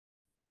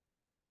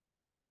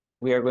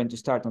We are going to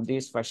start on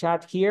this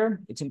facade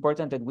here. It's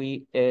important that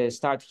we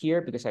start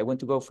here because I want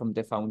to go from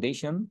the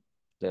foundation,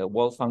 the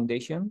wall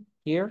foundation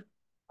here,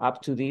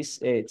 up to this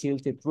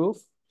tilted roof.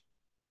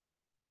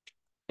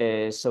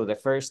 So the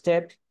first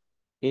step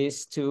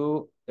is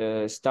to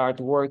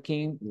start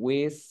working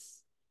with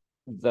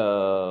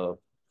the,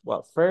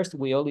 well, first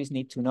we always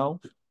need to know,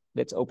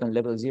 let's open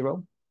level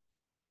 0.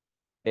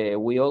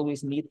 We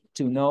always need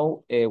to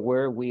know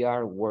where we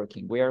are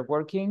working. We are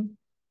working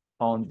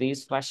on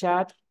this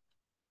facade,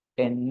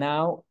 and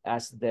now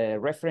as the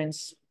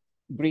reference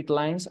grid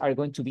lines are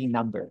going to be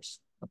numbers.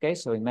 Okay,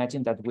 so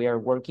imagine that we are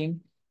working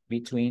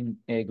between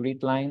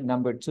grid line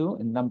number 2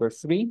 and number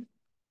 3.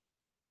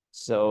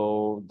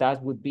 So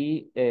that would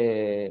be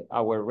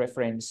our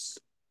reference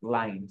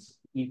lines,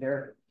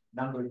 either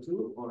number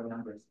 2 or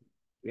number 3.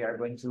 We are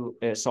going to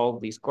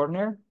solve this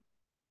corner.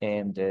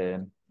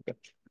 And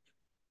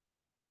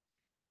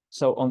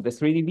so on the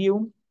 3D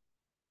view,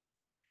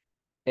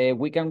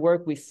 we can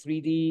work with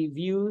 3D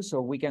views,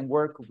 or we can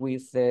work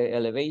with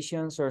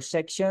elevations or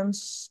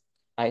sections.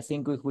 I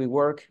think if we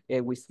work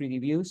with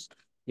 3D views,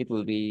 it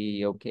will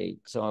be okay.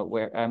 So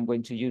where I'm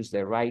going to use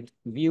the right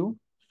view.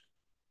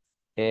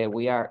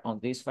 We are on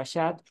this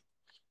facade,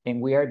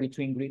 and we are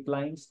between grid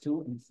lines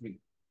 2 and 3.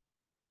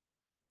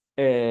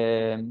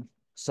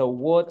 So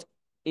what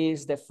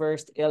is the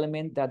first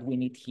element that we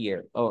need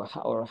here,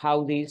 or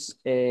how these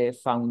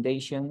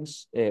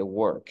foundations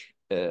work?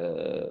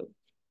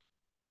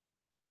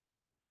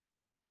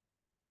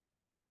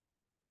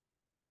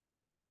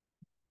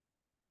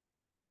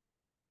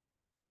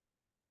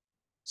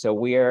 So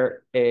we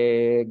are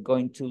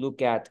going to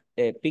look at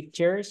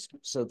pictures.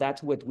 So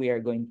that's what we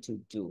are going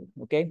to do,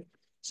 okay?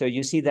 So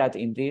you see that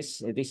in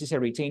this, this is a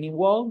retaining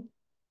wall.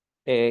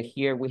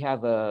 Here we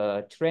have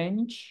a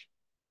trench.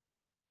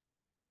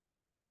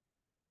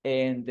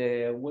 And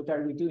what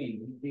are we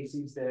doing? This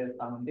is the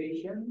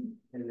foundation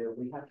that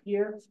we have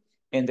here.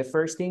 And the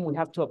first thing, we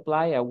have to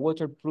apply a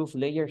waterproof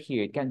layer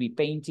here. It can be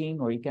painting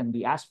or it can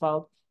be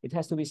asphalt. It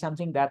has to be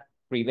something that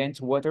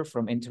prevents water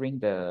from entering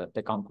the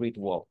concrete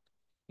wall.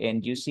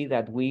 And you see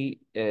that we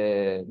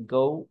we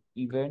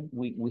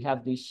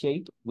have this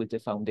shape with the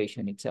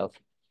foundation itself.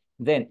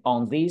 Then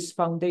on this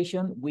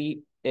foundation,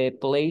 we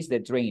place the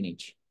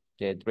drainage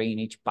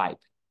pipe.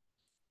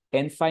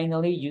 And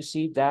finally, you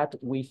see that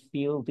we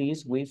fill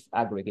this with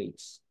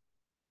aggregates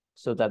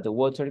so that the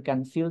water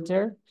can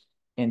filter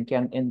and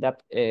can end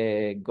up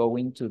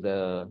going to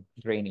the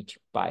drainage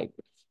pipe.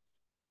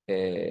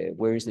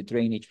 Where is the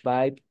drainage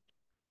pipe?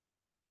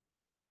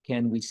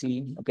 Can we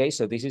see? Okay,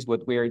 so this is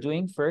what we are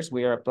doing. First,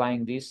 we are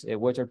applying this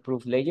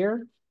waterproof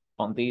layer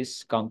on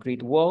this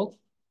concrete wall.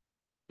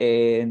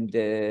 And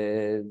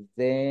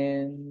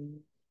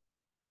then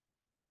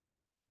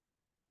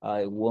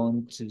I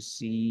want to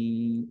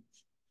see,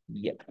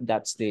 yeah,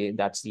 that's the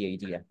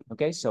idea.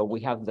 Okay, so we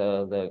have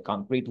the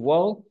concrete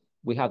wall,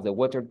 we have the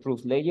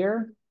waterproof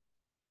layer,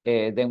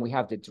 then we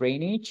have the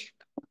drainage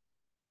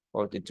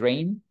or the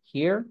drain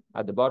here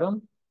at the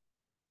bottom.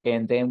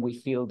 And then we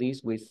fill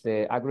this with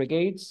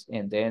aggregates,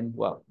 and then,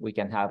 well, we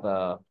can have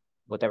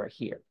whatever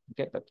here.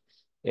 Okay, but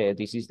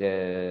this is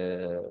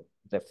the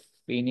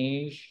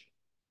finish.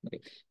 Okay,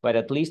 but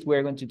at least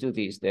we're going to do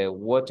this: the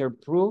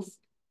waterproof,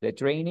 the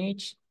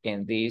drainage,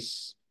 and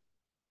this.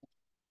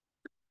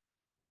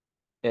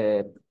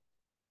 We're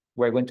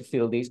going to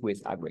fill this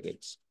with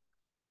aggregates.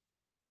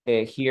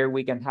 Here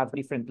we can have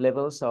different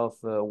levels of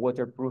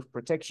waterproof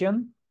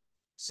protection.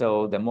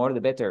 So the more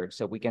the better.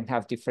 So we can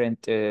have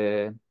different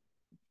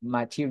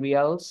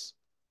materials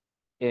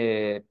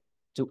to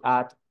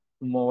add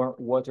more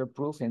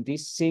waterproof. And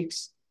this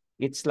 6,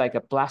 it's like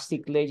a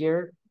plastic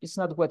layer. It's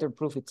not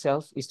waterproof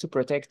itself, it's to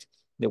protect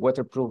the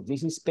waterproof.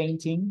 This is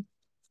painting,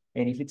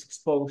 and if it's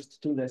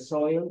exposed to the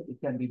soil,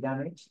 it can be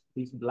damaged.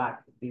 This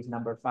black, this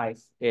number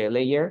 5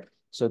 layer.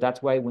 So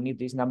that's why we need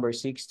this number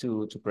 6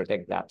 to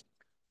protect that.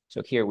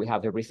 So here we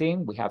have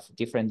everything. We have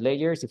different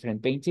layers,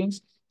 different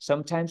paintings.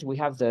 Sometimes we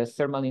have the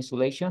thermal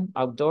insulation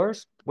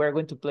outdoors. We're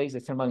going to place the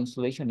thermal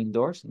insulation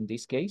indoors in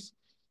this case,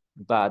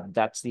 but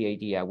that's the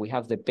idea. We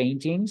have the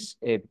paintings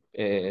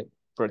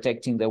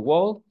protecting the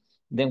wall.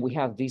 Then we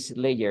have this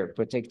layer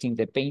protecting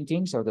the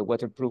paintings or the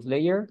waterproof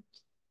layer.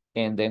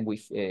 And then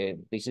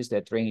this is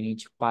the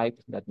drainage pipe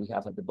that we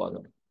have at the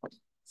bottom.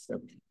 So,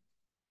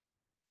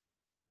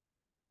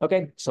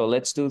 okay, so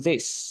let's do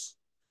this.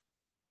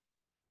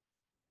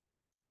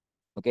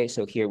 Okay,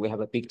 so here we have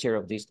a picture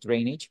of this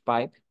drainage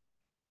pipe.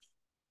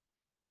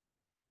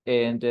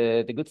 And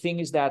the good thing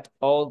is that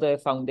all the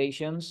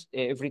foundations,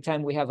 every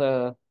time we have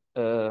a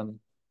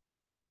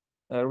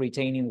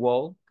retaining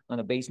wall on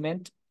a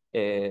basement,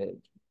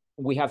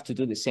 we have to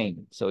do the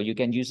same. So you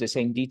can use the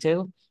same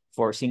detail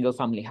for single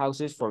family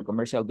houses, for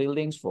commercial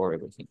buildings, for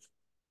everything.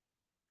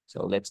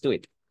 So let's do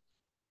it.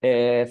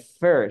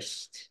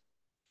 First,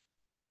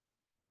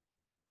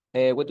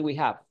 what do we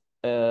have?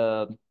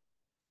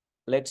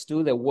 Let's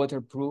do the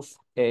waterproof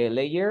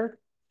layer.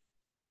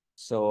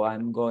 So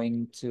I'm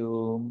going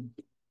to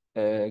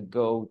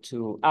go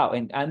to,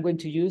 and I'm going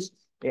to use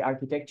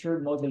architecture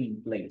model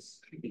in place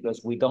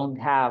because we don't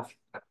have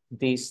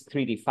these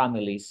 3D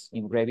families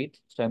in Revit.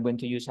 So I'm going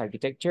to use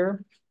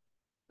architecture,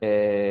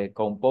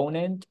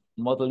 component,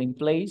 model in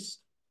place.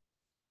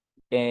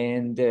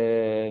 And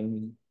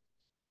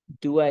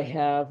do I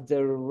have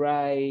the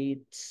right?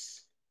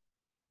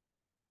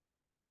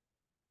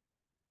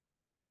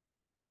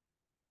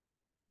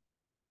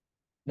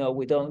 No,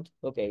 we don't.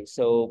 Okay,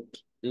 so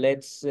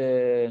let's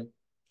do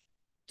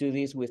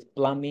this with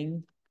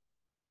plumbing.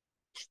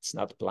 It's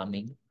not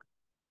plumbing.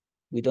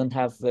 We don't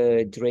have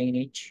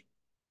drainage.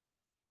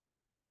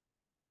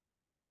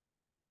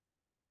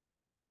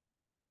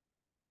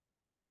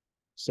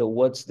 So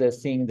what's the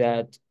thing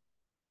that,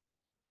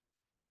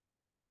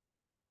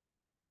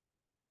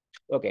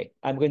 okay,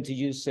 I'm going to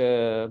use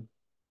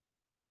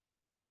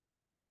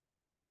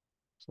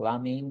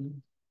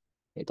plumbing.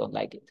 I don't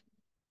like it.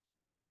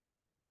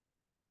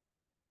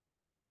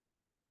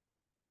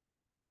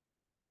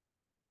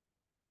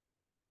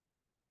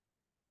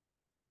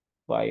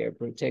 Fire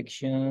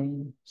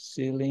protection,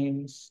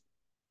 ceilings.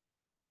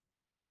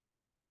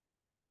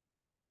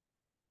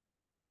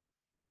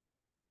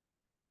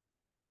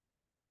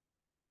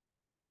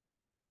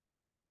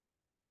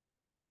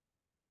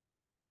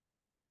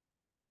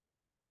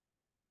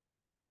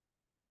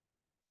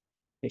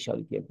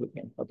 Specialty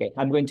equipment. Okay,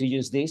 I'm going to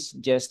use this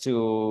just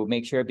to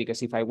make sure,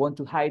 because if I want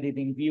to hide it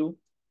in view,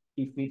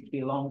 if it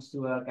belongs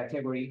to a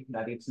category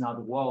that it's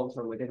not walls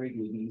or whatever, it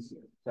will be easier.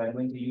 So I'm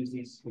going to use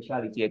this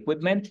specialty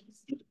equipment.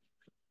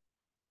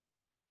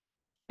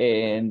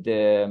 And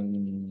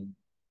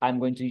I'm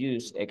going to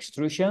use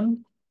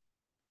extrusion.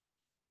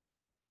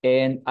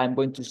 And I'm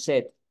going to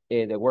set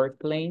the work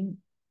plane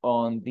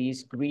on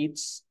these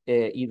grids,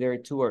 either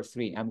 2 or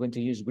 3. I'm going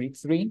to use grid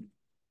 3.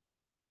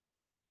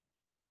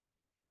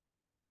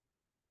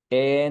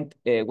 And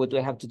what do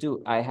I have to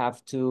do? I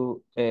have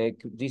to,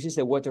 this is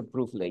a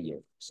waterproof layer.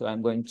 So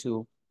I'm going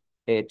to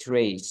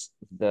trace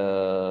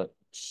the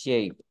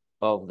shape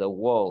of the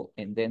wall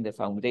and then the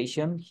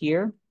foundation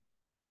here.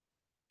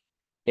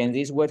 And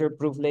this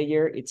waterproof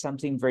layer, it's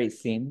something very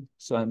thin.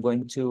 So I'm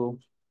going to,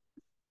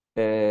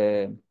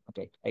 okay,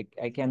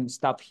 I can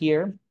stop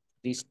here,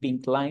 this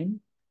pink line.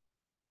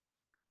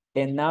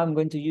 And now I'm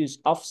going to use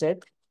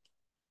offset.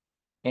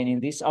 And in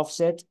this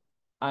offset,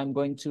 I'm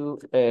going to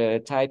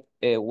type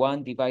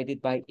 1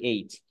 divided by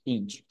 8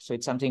 inch. So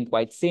it's something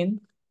quite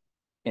thin.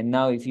 And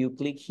now if you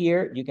click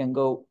here, you can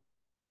go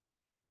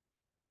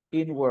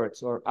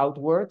inwards or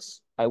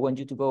outwards. I want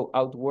you to go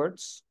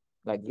outwards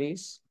like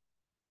this.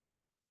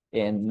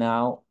 And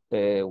now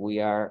we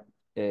are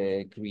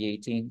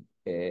creating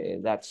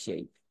that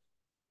shape.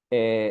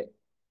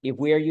 If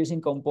we are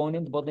using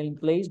component button in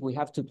place, we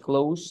have to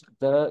close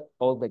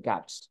all the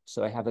gaps.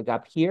 So I have a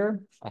gap here,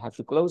 I have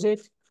to close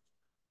it.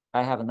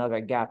 I have another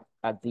gap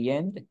at the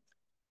end.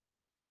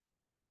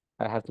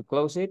 I have to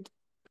close it.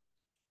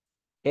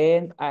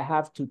 And I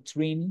have to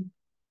trim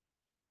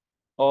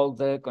all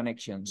the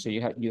connections. So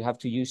you have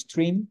to use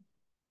trim,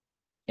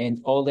 and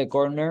all the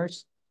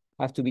corners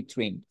have to be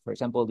trimmed. For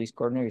example, this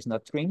corner is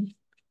not trimmed.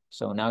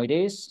 So now it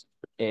is,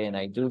 and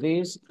I do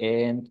this,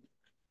 and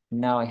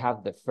now I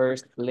have the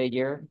first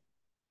layer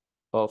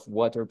of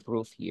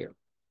waterproof here,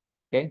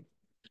 okay?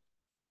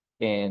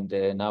 And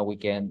now we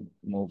can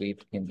move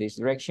it in this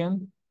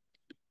direction.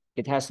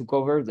 It has to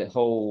cover the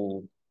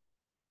whole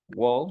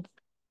wall.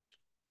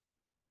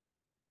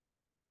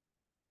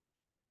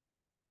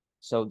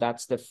 So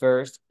that's the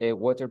first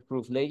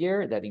waterproof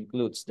layer that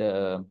includes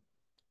the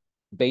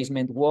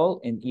basement wall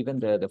and even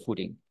the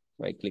footing.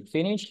 So I click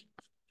finish,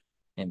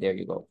 and there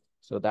you go.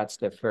 So that's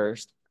the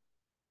first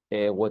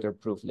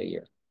waterproof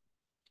layer.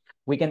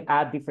 We can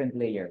add different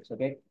layers,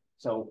 okay?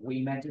 So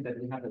we mentioned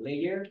that we have a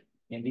layer,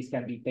 and this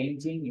can be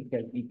painting,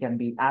 it can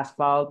be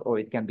asphalt, or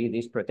it can be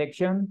this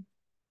protection.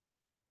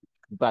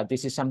 But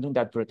this is something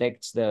that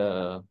protects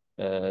the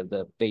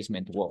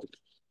basement wall.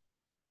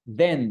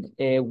 Then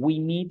we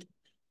need,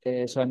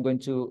 so I'm going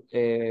to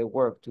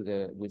work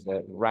with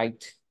the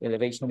right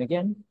elevation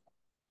again.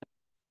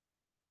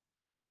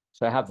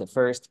 So I have the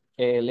first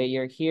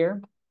layer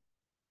here.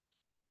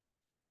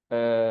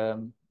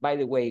 By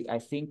the way, I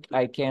think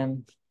I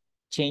can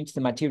change the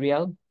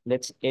material.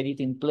 Let's edit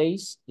in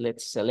place.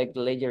 Let's select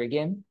the layer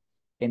again.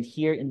 And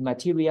here in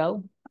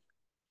material,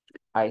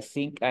 I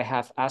think I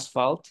have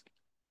asphalt.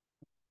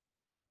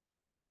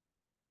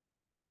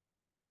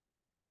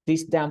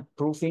 This damp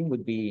proofing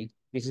would be,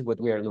 this is what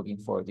we are looking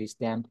for, this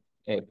damp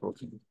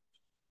proofing.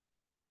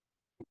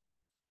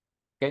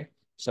 Okay,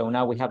 so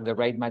now we have the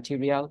right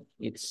material.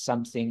 It's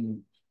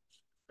something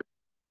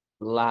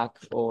black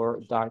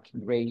or dark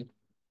gray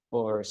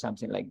or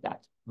something like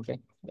that, okay?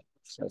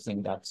 So I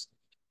think that's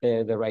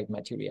the right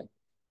material.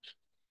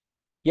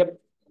 Yep.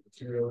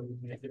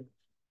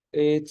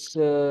 It's,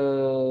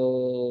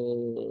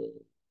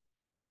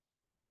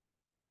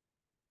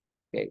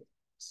 okay,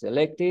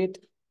 select it,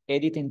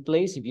 edit in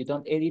place. If you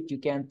don't edit, you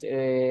can't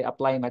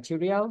apply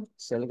material.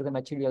 Select the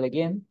material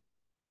again,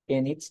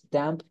 and it's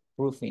damp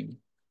proofing.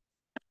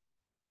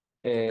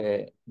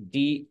 DAMP,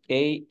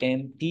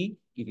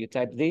 if you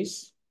type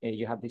this,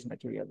 you have this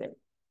material there.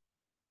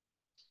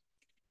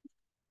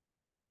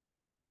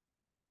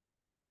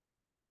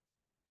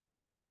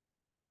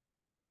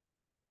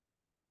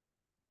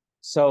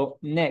 So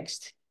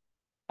next,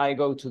 I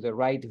go to the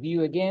right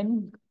view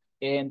again,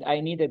 and I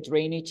need a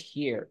drainage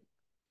here.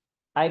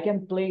 I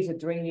can place a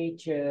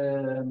drainage,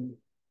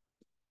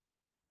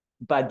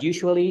 but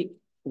usually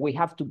we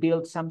have to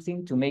build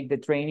something to make the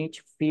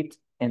drainage fit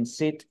and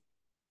sit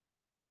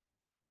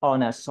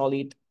on a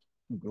solid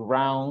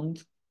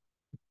ground.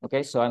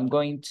 Okay, so I'm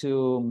going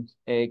to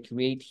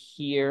create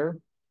here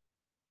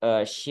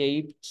a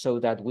shape so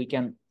that we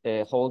can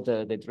hold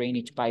the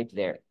drainage pipe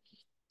there.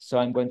 So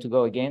I'm going to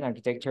go again,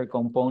 architecture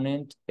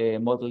component,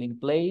 model in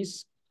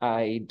place.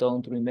 I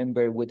don't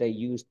remember what I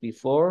used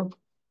before.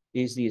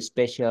 Is the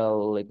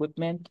special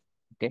equipment,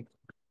 okay?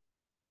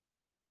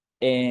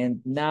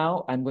 And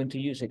now I'm going to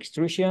use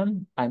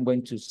extrusion. I'm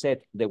going to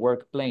set the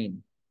work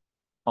plane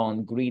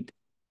on grid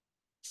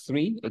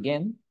 3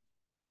 again.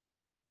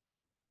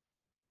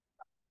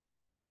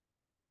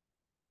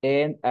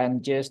 And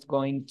I'm just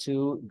going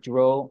to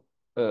draw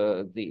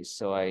this.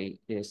 So I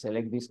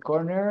select this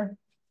corner,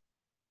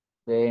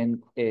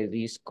 then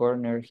this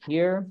corner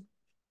here.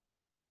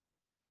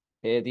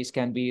 This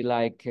can be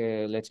like,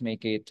 let's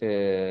make it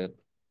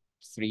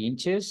 3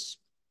 inches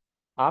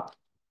up.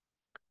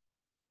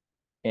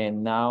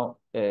 And now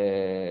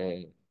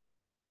I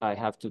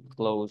have to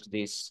close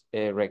this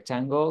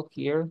rectangle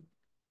here.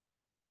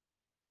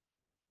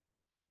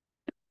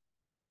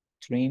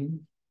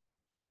 Trim.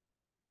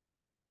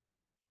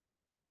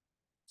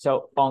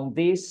 So on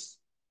this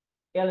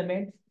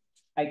element,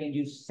 I can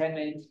use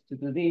cement to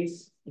do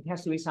this. It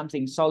has to be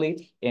something solid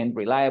and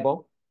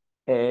reliable.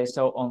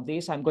 So on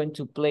this, I'm going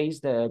to place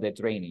the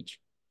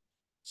drainage.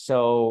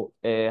 So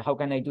how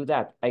can I do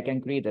that? I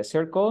can create a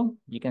circle.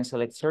 You can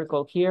select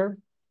circle here.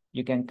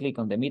 You can click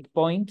on the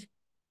midpoint,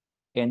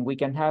 and we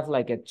can have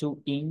like a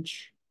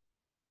 2-inch.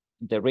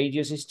 The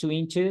radius is 2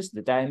 inches.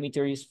 The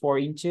diameter is 4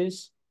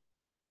 inches.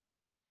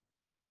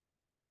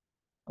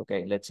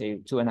 Okay, let's say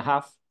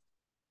 2.5.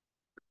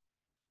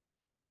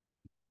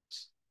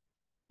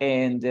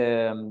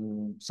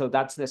 And so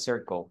that's the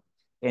circle.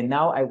 And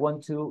now I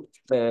want to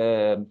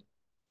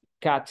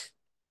cut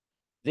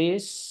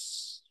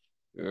this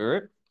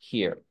here.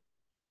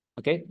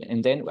 Okay,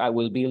 and then I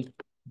will build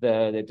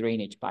the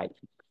drainage pipe.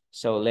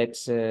 So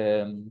let's,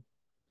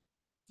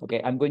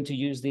 okay, I'm going to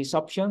use this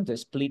option, the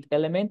split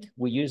element.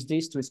 We use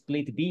this to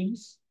split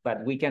beams,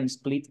 but we can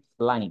split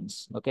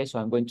lines. Okay, so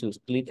I'm going to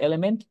split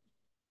element.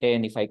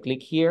 And if I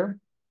click here,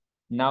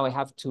 now I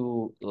have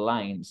 2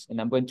 lines, and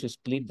I'm going to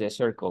split the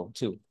circle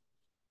too.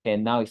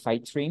 And now if I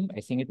trim, I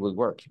think it will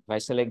work. If I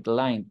select the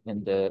line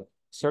and the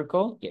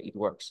circle, yeah, it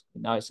works.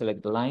 Now I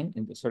select the line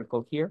and the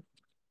circle here,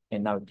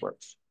 and now it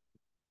works.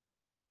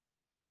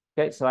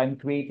 Okay, so I'm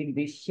creating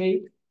this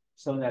shape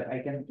so that I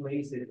can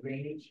place the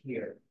drainage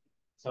here.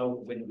 So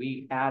when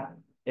we add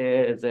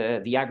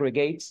the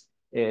aggregates,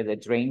 the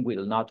drain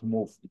will not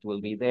move. It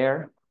will be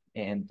there.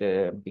 And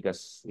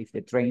because if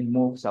the drain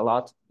moves a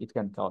lot, it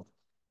can cause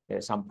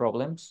some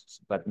problems.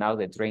 But now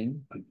the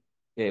drain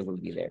will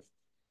be there.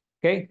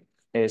 Okay,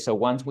 so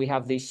once we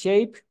have this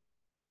shape,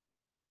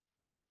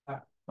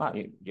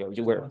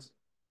 you were.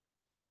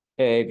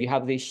 If you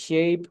have this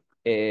shape,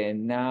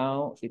 and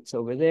now it's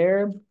over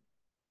there.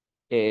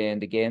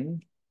 And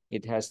again,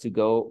 it has to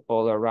go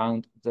all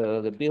around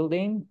the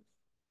building.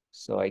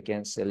 So I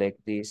can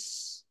select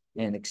this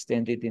and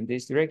extend it in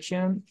this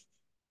direction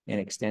and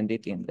extend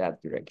it in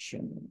that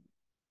direction.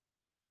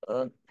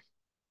 Okay.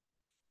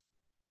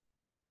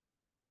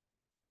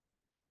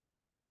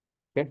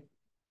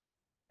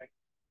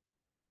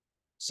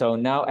 So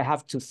now I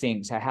have 2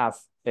 things. I have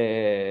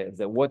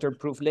the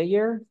waterproof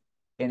layer,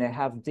 and I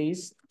have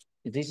this.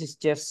 This is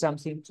just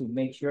something to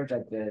make sure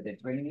that the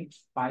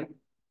drainage pipe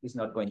is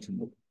not going to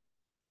move.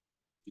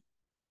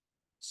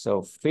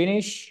 So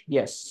finish,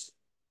 yes.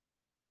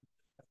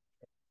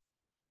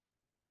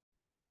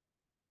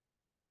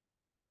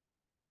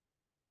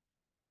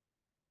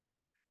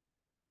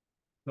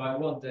 So I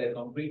want the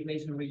concrete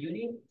masonry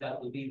unit.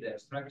 That will be the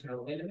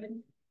structural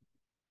element.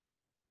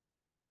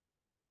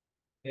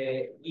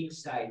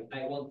 Inside,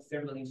 I want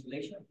thermal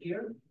insulation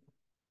here.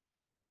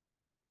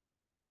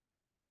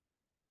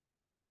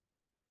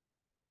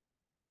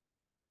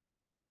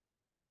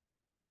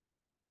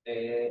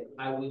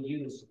 I will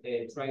use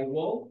a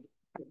drywall,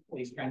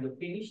 this kind of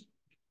finish.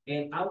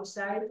 And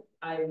outside,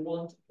 I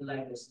want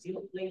like a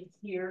steel plate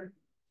here.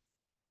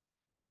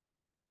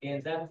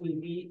 And that will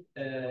be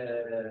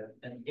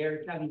an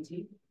air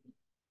cavity.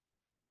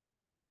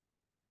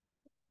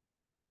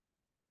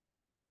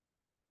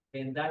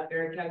 And that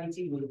air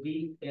cavity will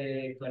be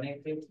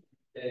connected,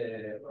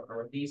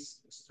 or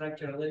this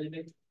structural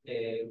element,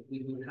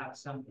 we will have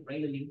some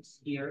railings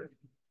here,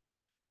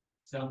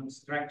 some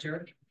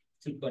structure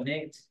to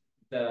connect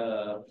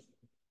the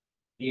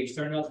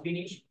external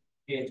finish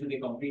to the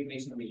concrete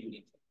masonry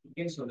unit.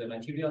 Okay, so the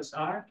materials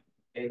are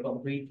a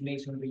concrete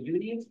masonry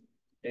unit.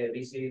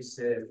 This is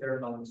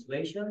thermal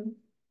insulation.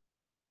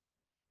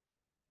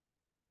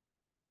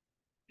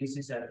 This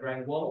is a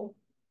dry wall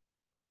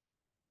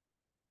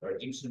or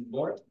gypsum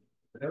board,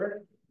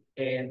 whatever.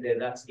 And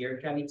that's the air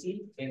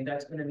cavity. And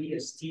that's going to be a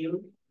steel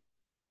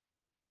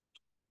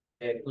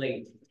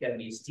plate. It can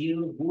be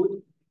steel,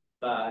 wood,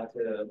 but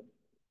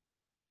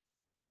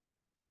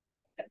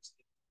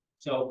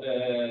so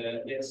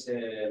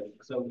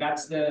so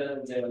that's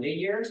the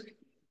layers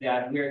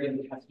that we're going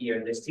to have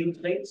here. The steel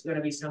plate is going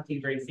to be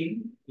something very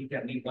thin. It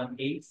can be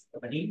 1/8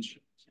 of an inch.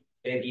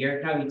 The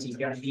air cavity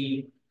can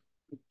be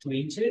 2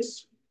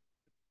 inches.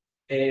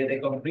 The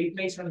concrete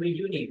masonry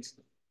unit,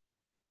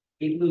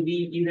 it will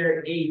be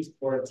either 8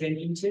 or 10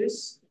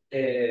 inches.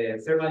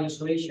 Thermal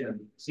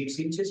insulation, 6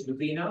 inches would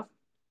be enough.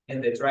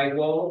 And the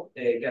drywall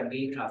can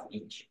be 1/2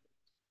 inch.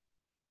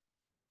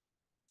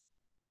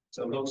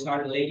 So those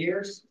are the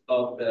layers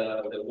of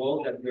the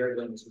wall that we're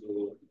going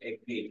to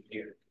create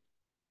here.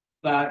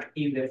 But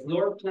in the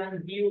floor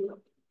plan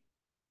view,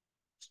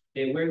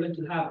 we're going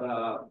to have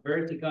a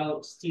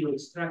vertical steel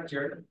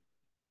structure.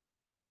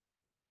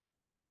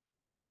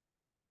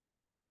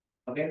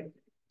 Okay,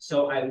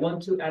 so I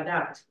want to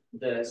adapt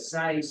the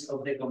size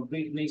of the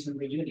concrete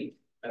masonry unit.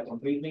 A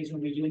concrete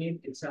masonry unit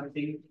is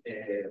something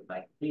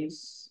like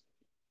this.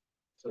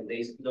 So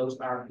those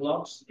are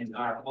blocks and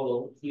are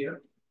hollow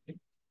here.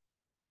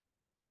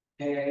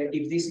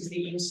 If this is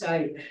the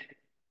inside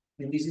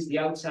and this is the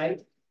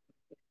outside,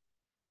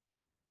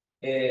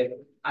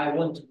 I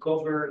want to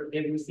cover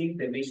everything,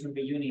 the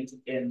masonry unit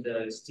and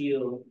the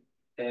steel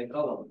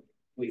column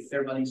with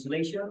thermal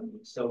insulation.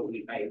 So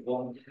I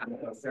won't have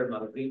a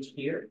thermal breach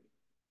here.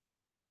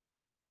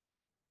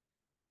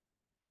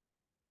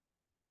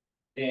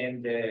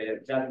 And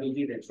that will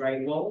be the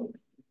drywall.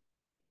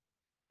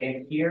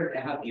 And here I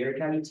have the air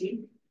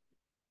cavity.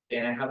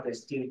 And I have the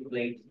steel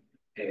plate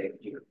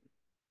here.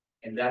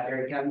 And that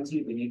air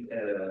cavity, we need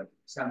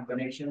some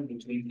connection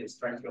between the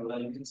structural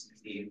elements and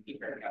the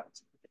air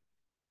cavity.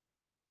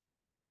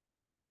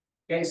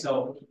 Okay,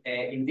 so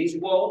in this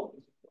wall,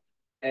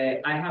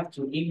 I have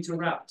to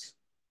interrupt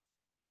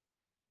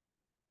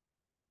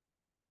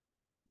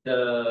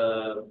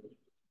the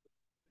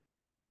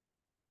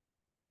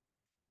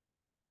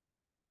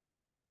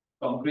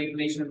concrete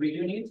masonry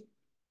unit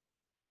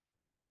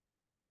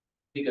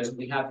because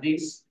we have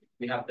this,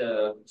 we have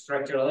the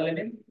structural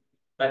element,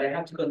 but I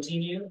have to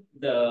continue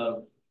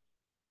the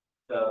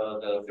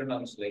thermal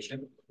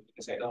insulation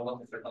because I don't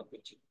want the thermal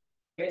breaching.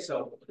 Okay,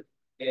 so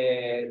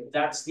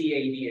that's the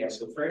idea.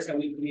 So first I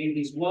will create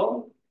this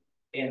wall,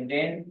 and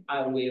then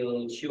I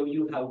will show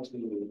you how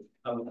to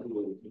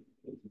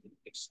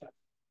extract.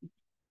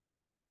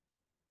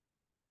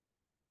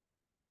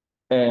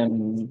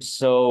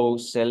 So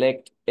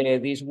select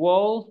this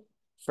wall.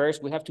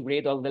 First, we have to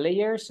create all the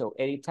layers. So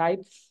edit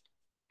type,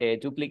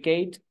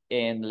 duplicate,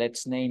 and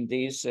let's name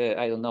this,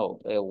 I don't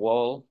know, a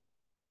wall.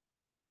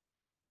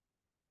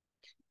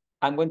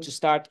 I'm going to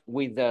start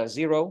with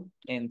 0,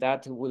 and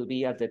that will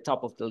be at the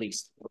top of the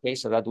list. Okay,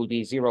 so that will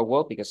be 0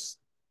 wall, because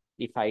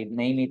if I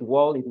name it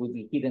wall, it will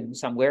be hidden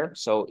somewhere.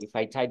 So if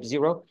I type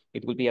 0,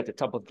 it will be at the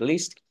top of the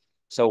list.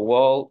 So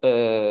wall,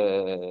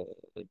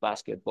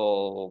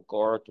 basketball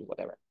court,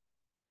 whatever.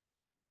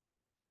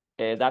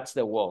 That's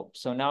the wall.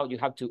 So now you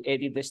have to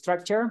edit the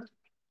structure.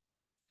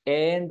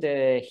 And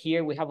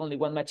here we have only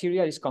one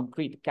material, is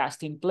concrete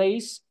cast in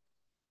place.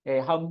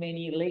 How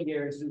many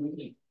layers do we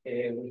need?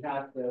 We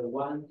have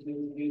 1,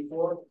 2, 3,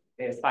 4,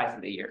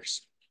 5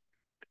 layers.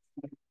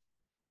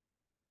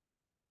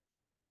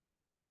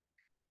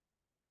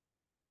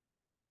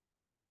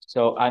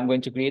 So I'm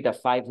going to create a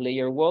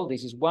 5-layer wall.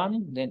 This is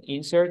 1, then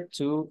insert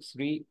 2,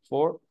 3,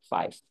 4,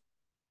 5.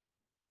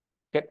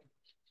 Okay.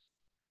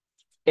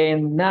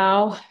 And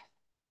now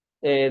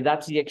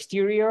that's the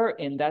exterior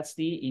and that's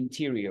the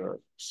interior.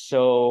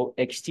 So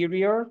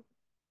exterior,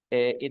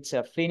 it's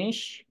a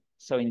finish.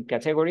 So in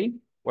category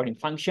or in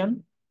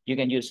function, you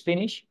can use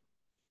finish.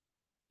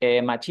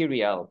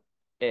 Material,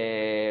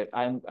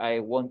 I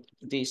want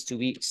this to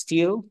be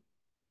steel.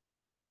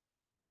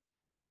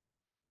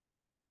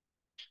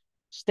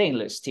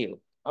 Stainless steel.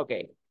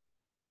 Okay.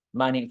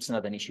 Money, it's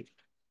not an issue.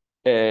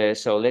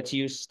 So let's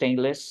use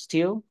stainless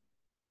steel.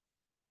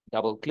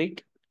 Double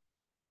click.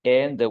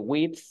 And the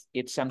width,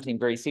 it's something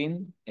very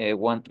thin,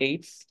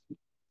 1/8.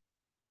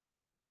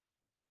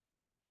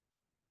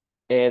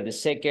 The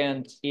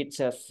second, it's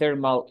a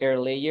thermal air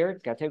layer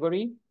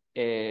category.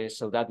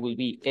 So that will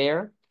be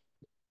air.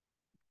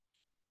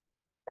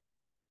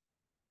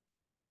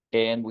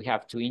 And we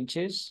have 2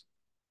 inches.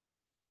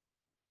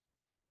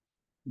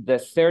 The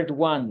third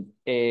one,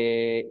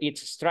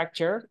 it's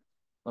structure.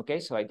 Okay,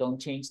 so I don't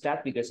change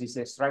that because it's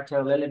a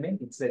structural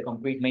element. It's a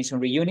concrete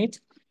masonry unit.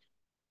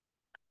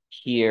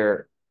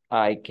 Here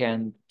I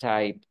can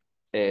type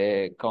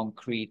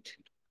concrete.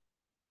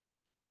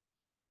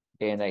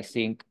 And I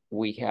think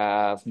we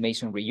have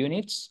masonry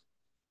units.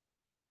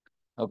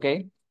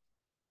 Okay.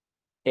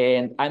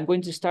 And I'm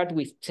going to start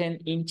with 10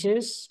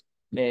 inches.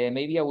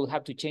 Maybe I will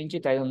have to change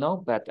it. I don't know,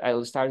 but I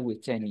will start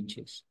with 10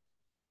 inches.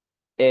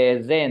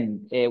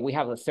 Then we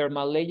have a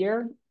thermal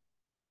layer.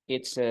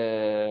 It's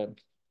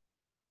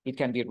It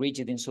can be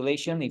rigid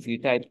insulation. If you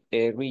type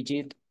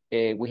rigid,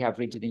 we have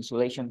rigid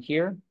insulation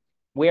here.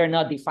 We are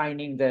not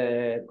defining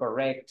the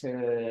correct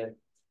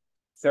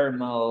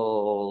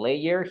thermal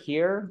layer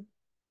here,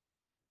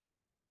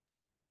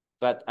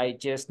 but I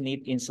just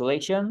need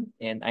insulation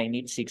and I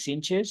need 6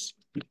 inches.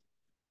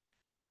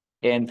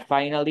 And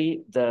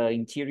finally, the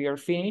interior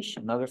finish,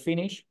 another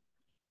finish.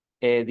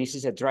 This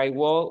is a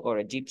drywall or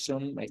a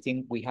gypsum. I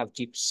think we have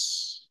gypsum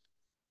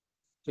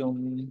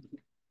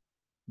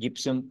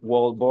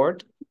wall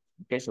board.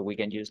 Okay, so we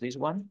can use this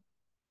one.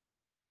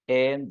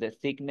 And the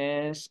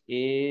thickness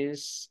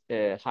is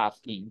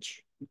 1/2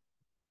 inch,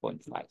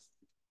 0.5.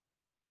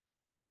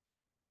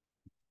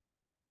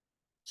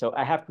 So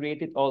I have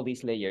created all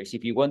these layers.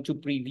 If you want to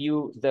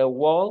preview the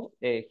wall,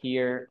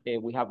 here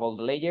we have all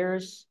the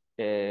layers.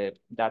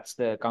 That's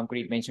the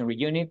concrete masonry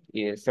unit,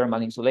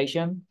 thermal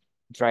insulation,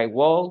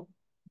 drywall.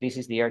 This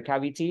is the air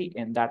cavity,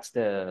 and that's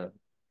the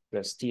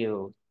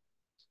steel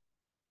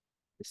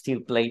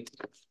plate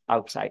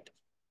outside.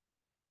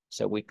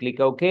 So we click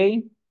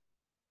OK.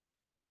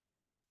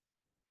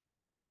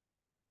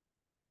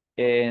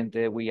 And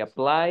we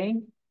apply.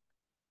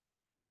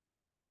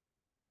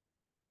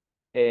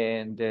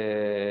 And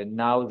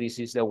now this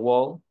is the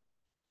wall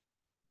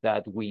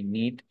that we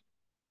need.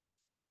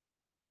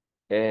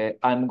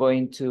 I'm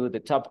going to the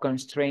top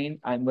constraint.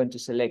 I'm going to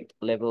select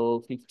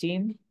level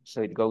 15,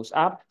 so it goes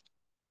up.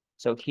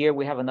 So here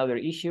we have another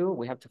issue.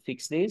 We have to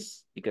fix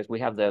this because we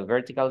have the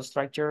vertical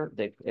structure,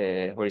 the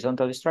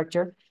horizontal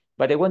structure,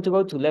 but I want to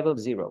go to level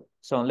 0.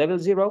 So on level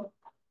 0,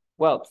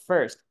 well,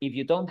 first, if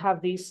you don't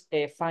have this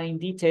fine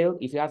detail,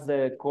 if you have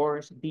the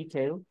coarse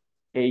detail,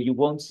 you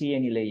won't see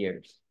any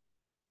layers.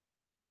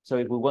 So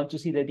if we want to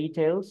see the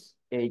details,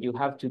 you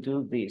have to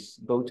do this.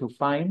 Go to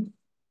fine,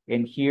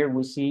 and here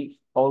we see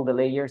all the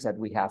layers that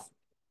we have.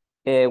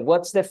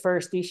 What's the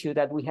first issue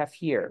that we have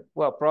here?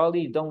 Well,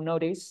 probably you don't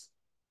notice,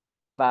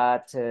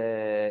 but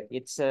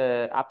it's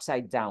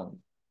upside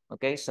down.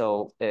 Okay,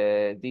 so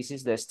this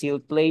is the steel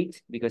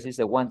plate because it's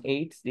the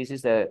 1/8. This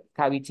is the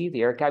cavity,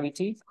 the air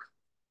cavity,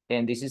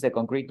 and this is the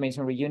concrete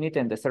masonry unit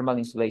and the thermal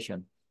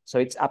insulation. So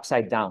it's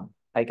upside down.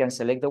 I can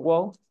select the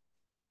wall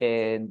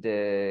and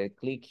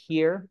click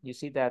here. You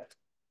see that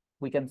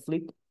we can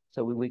flip.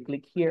 So we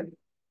click here.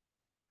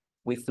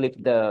 We flip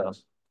the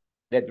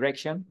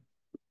direction.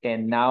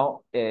 And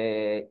now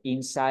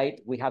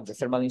inside, we have the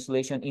thermal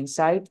insulation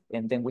inside,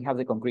 and then we have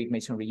the concrete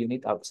masonry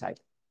unit outside.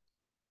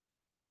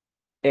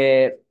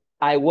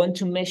 I want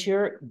to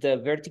measure the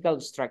vertical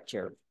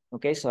structure.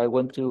 Okay, so I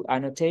want to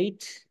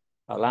annotate,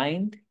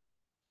 aligned.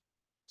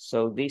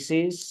 So this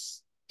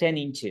is 10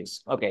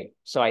 inches. Okay,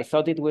 so I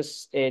thought it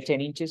was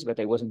 10 inches, but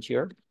I wasn't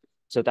sure.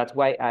 So that's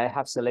why I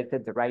have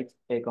selected the right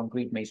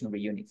concrete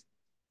masonry unit.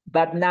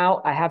 But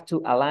now I have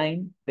to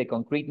align the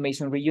concrete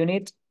masonry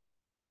unit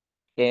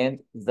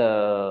and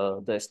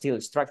the steel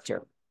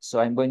structure. So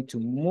I'm going to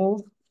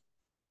move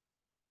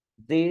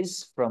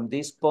this from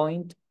this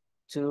point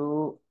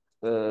to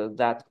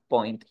that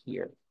point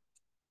here.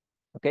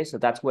 Okay, so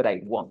that's what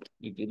I want.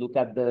 If you look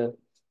at the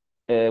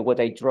what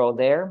I draw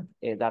there,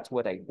 that's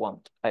what I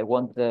want. I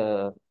want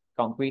the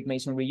concrete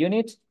masonry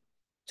unit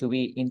to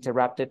be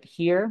interrupted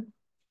here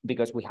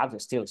because we have the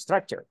steel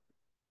structure.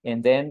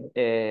 And then,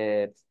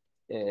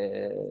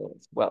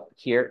 well,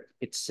 here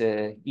it's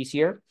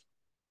easier.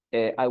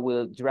 I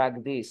will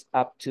drag this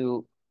up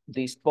to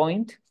this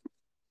point.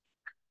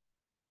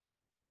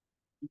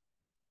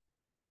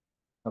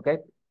 Okay.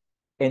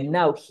 And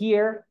now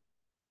here,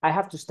 I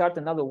have to start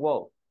another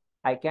wall.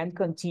 I can't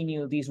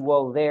continue this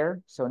wall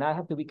there. So now I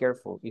have to be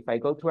careful. If I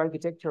go to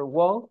architecture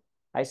wall,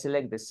 I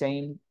select the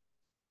same,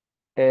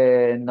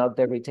 not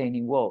the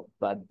retaining wall,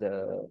 but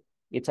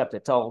it's at the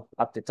top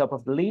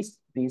of the list,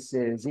 this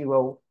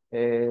 0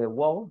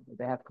 wall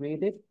that I have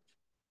created.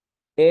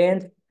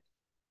 And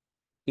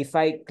if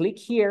I click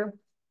here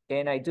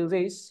and I do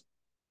this,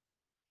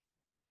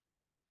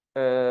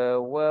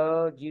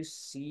 well, you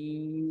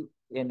see,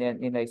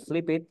 and I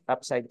flip it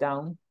upside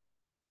down.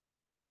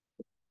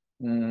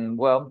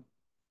 Well,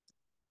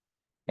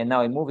 and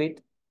now I move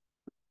it.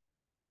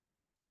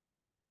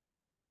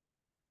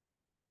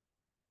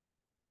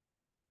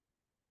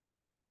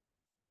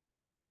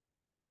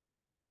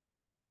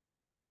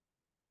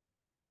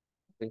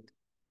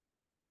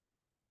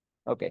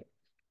 Okay.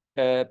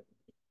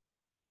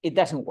 It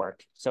doesn't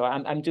work. So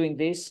I'm doing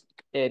this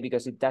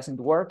because it doesn't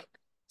work.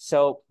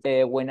 So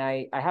when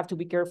I have to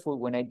be careful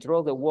when I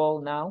draw the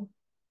wall now,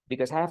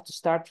 because I have to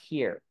start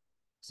here.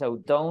 So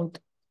don't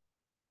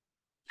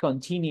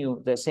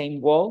continue the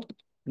same wall.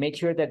 Make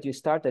sure that you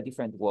start a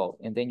different wall,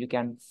 and then you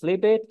can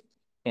flip it,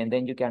 and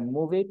then you can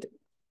move it.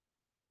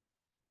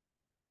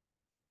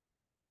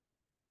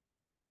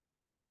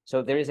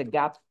 So there is a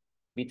gap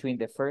between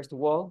the first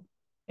wall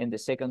and the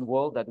second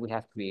wall that we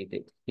have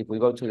created. If we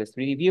go to the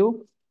 3D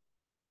view,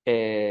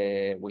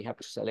 we have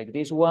to select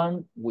this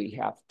one. We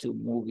have to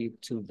move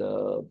it to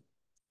the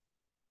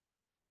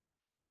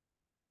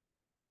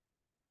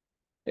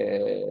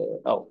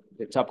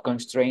top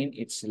constraint.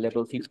 It's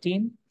level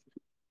 15.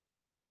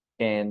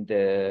 And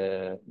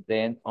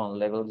then on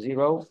level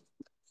 0,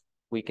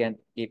 we can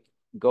keep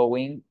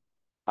going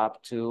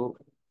up to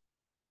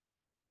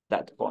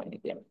that point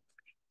again.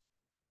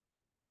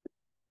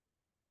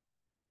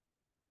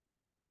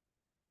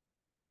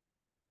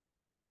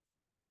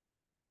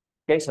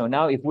 Okay, so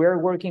now if we're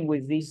working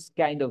with these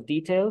kind of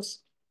details,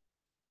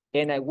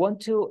 and I want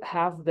to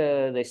have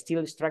the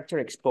steel structure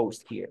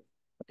exposed here.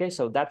 Okay,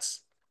 so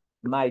that's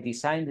my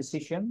design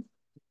decision.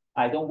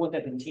 I don't want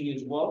a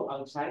continuous wall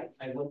outside.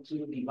 I want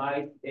to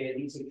divide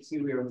this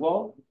exterior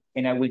wall,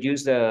 and I will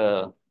use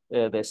the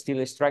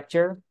steel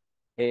structure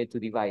to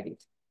divide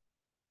it.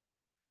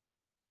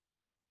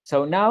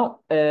 So now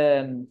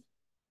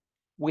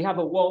we have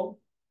a wall.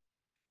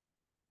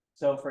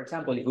 So for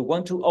example, if we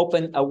want to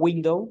open a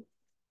window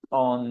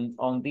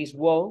on this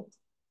wall,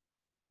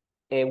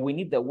 we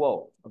need the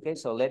wall. Okay,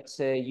 so let's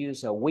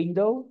use a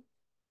window.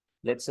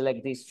 Let's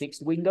select this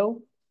fixed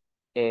window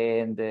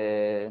and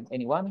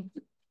anyone.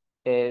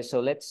 So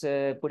let's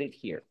put it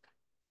here.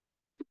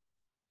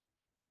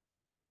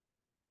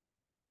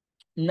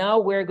 Now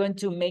we're going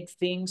to make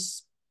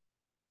things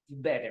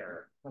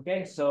better.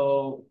 Okay,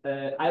 so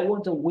I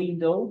want a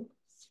window,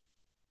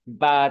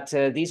 but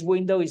this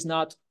window is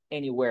not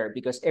anywhere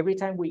because every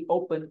time we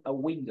open a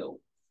window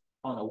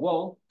on a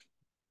wall,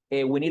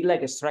 we need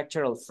like a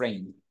structural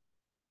frame.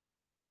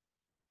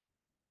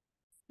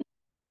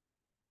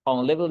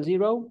 On level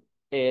 0,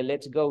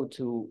 let's go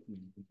to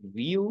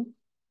view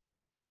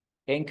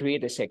and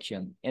create a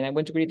section. And I'm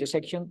going to create a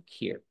section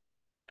here.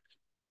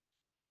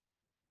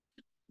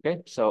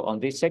 Okay, so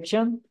on this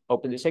section,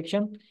 open the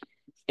section.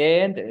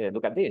 And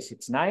look at this.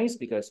 It's nice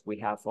because we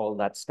have all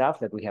that stuff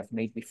that we have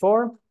made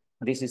before.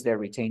 This is the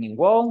retaining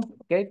wall.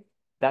 Okay,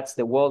 that's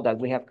the wall that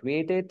we have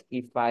created.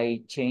 If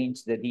I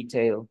change the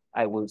detail,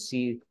 I will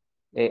see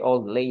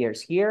all the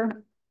layers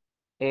here.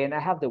 And I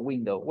have the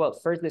window. Well,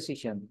 first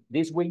decision,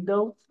 this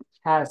window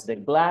has the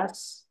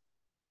glass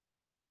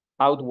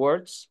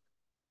outwards.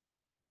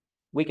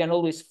 We can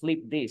always flip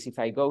this. If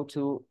I go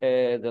to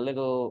the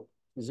level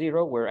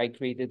 0 where I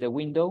created the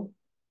window,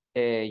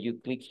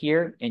 you click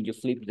here and you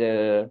flip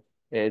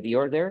the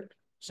order.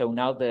 So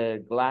now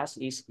the glass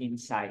is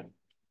inside.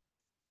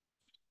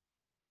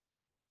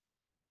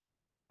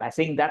 I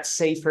think that's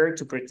safer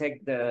to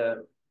protect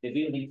the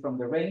building from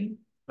the rain.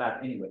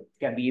 But anyway, it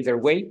can be either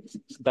way.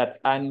 But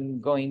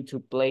I'm going to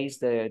place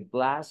the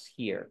glass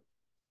here.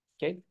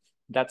 Okay,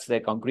 that's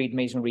the concrete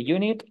masonry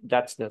unit.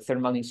 That's the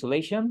thermal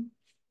insulation.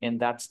 And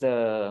that's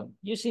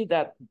you see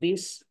that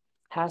this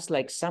has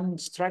like some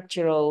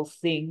structural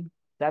thing,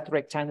 that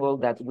rectangle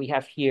that we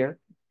have here.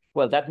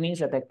 Well, that means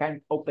that I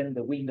can't open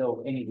the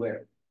window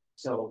anywhere.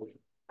 So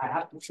I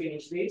have to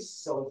finish this.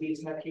 So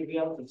this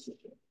material is here.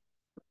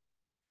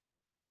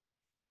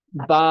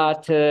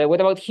 But what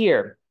about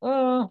here?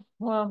 Well,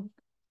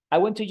 I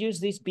want to use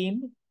this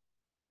beam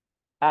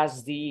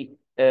as the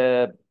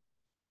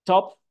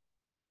top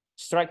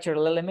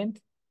structural element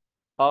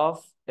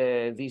of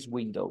this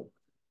window.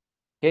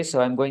 Okay,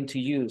 so I'm going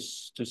to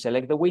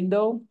select the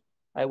window.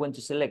 I want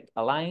to select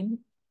align.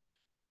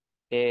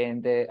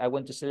 And I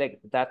want to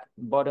select that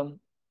bottom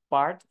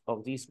part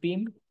of this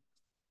beam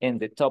and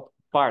the top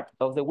part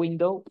of the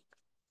window.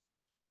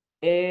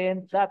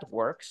 And that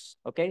works.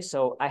 Okay,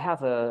 so I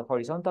have a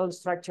horizontal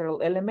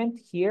structural element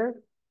here.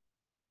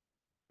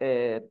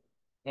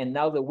 And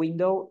now the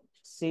window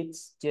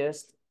sits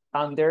just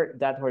under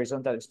that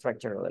horizontal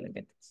structural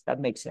element. That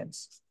makes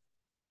sense.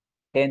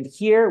 And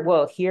here,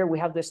 well, here we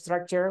have the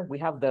structure. We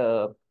have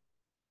the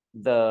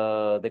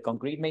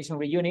concrete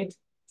masonry unit.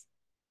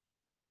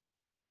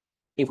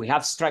 If we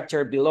have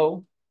structure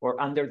below or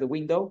under the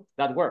window,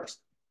 that works.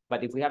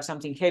 But if we have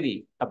something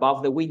heavy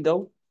above the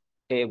window,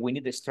 we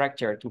need the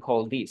structure to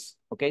hold this.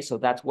 Okay, so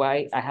that's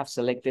why I have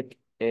selected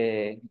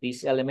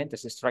this element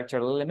as a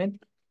structural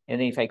element. And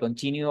then if I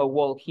continue a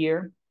wall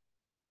here,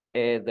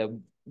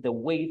 the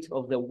weight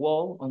of the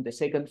wall on the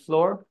second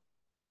floor.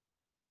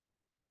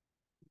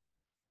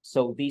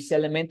 So this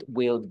element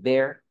will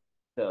bear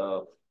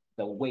the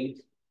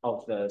weight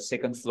of the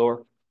second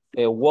floor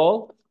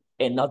wall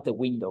and not the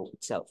window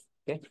itself.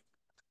 Okay,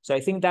 so I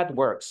think that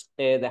works.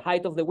 The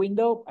height of the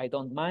window, I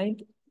don't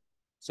mind.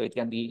 So it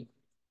can be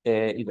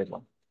either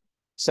one.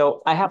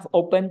 So I have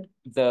opened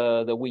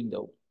the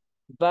window.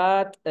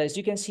 But as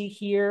you can see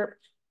here,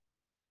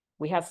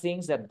 we have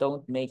things that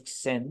don't make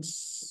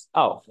sense.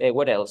 Oh,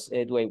 what else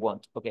do I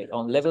want? Okay,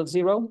 on level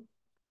 0.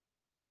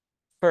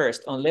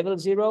 First, on level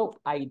 0,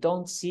 I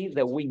don't see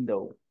the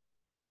window.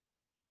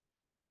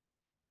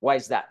 Why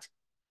is that?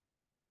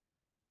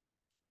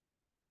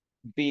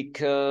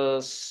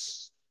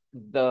 Because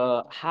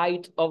the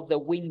height of the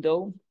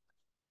window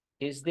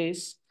is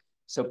this.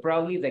 So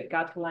probably the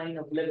cut line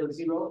of level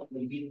 0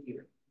 will be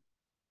here.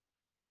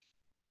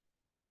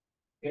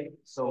 Okay,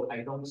 so I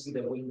don't see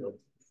the window.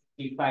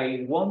 If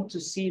I want to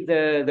see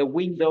the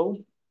window,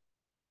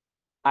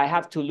 I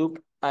have to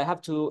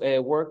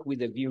work with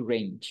the view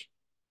range.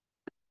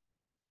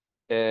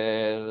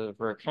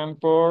 For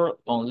example,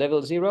 on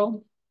level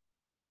 0,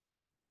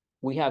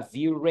 we have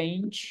view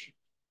range.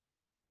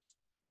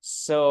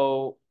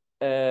 So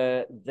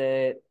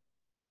the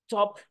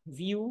top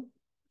view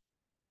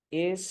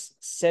is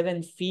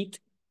 7 feet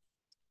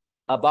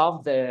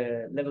above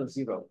the level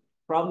 0.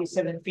 Probably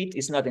 7 feet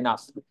is not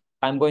enough.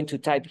 I'm going to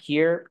type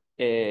here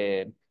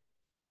 10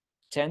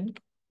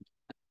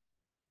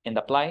 and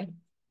apply.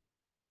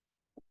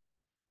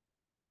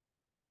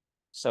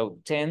 So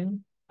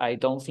 10, I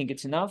don't think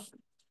it's enough.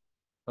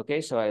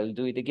 Okay, so I'll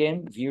do it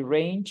again. View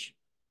range.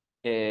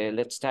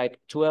 Let's type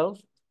 12.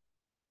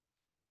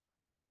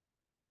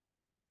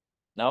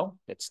 No,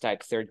 let's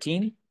type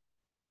 13.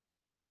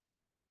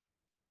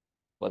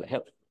 What the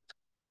hell?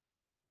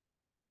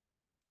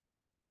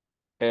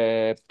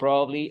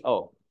 Probably,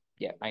 oh,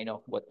 yeah, I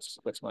know what's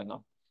going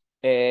on.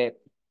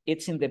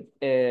 It's in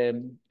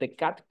the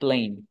cut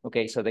plane.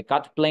 Okay, so the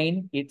cut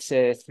plane, it's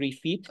 3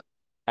 feet.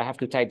 I have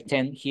to type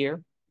 10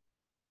 here.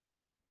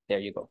 There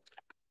you go.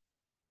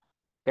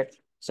 Okay,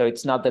 so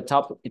it's not the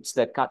top, it's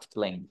the cut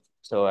plane.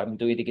 So I'm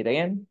doing it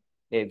again.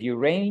 View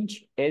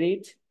range,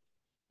 edit,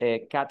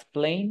 cut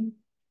plane.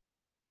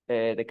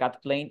 The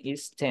cut plane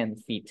is 10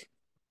 feet.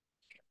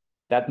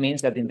 That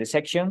means that in the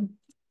section,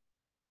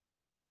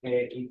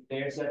 if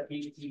there's a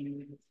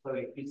 15, so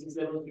if this is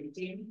level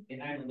 15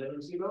 and I'm on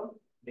level 0,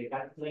 the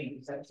cut plane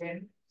is at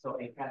 10, so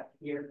I cut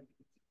here,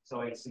 so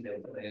I see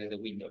the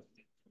window.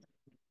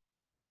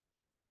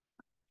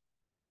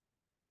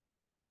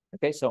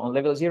 Okay, so on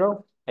level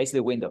 0, I see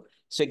the window.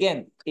 So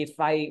again, if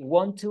I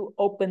want to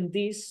open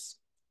this,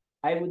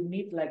 I would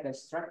need like a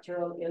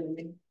structural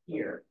element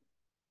here.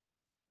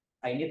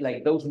 I need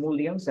like those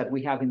mullions that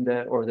we have in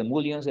the, or the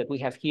mullions that we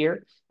have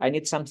here. I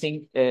need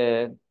something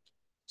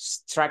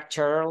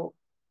structural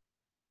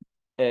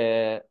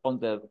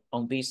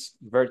on this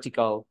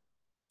vertical,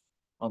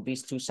 on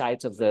these two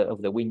sides of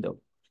the window.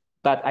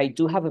 But I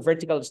do have a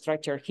vertical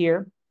structure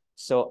here,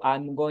 so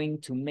I'm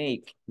going to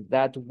make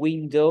that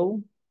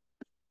window.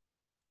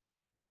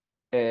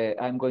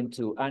 I'm going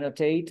to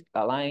annotate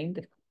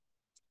aligned,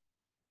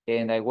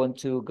 and I want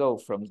to go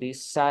from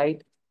this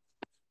side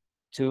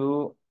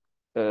to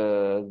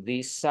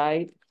this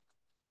side,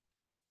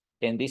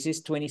 and this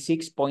is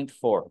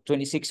 26.4,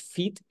 26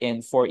 feet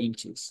and 4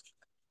 inches.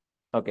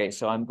 Okay,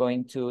 so I'm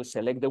going to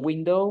select the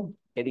window,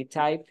 edit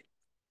type.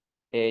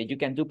 You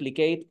can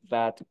duplicate,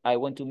 but I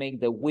want to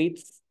make the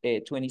width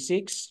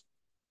 26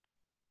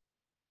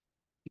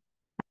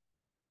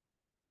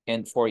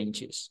 and 4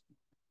 inches.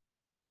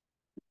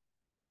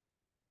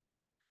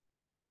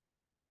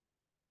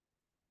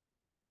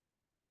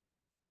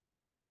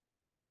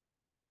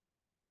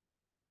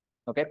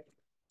 Okay,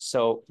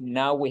 so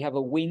now we have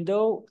a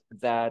window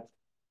that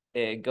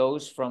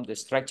goes from the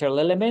structural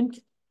element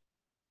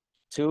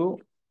to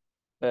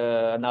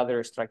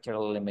another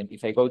structural element.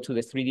 If I go to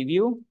the 3D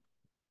view,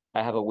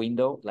 I have a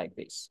window like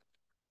this.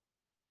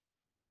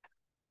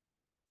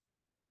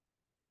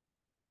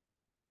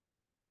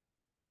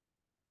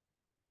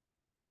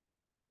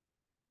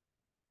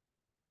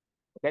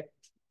 Okay,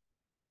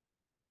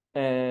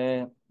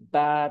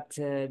 but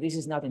this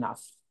is not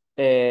enough.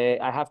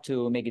 I have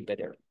to make it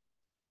better.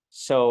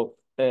 So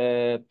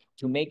to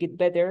make it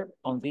better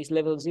on this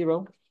level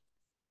 0,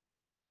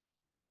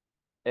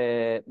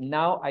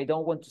 now I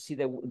don't want to see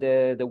the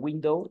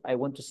window. I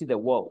want to see the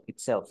wall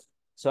itself.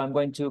 So I'm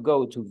going to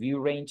go to view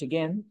range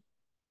again,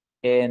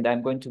 and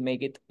I'm going to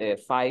make it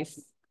 5.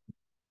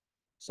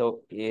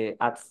 So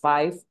at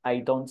 5, I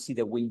don't see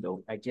the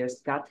window. I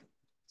just cut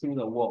through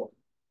the wall.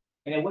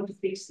 And I want to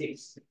fix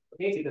this,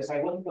 okay? Because I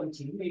want to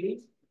continue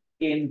maybe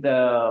in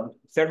the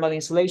thermal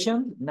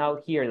insulation. Now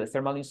here, the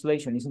thermal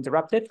insulation is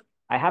interrupted.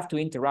 I have to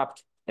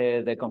interrupt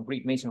the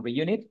concrete masonry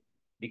unit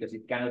because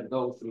it cannot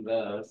go through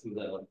the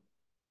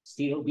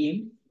steel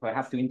beam. So I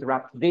have to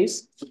interrupt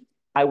this.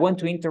 I want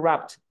to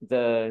interrupt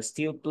the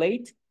steel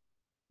plate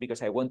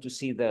because I want to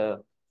see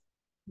the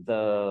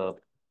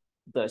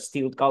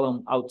steel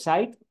column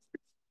outside.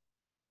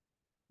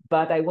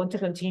 But I want to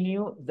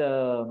continue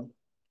the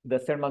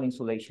thermal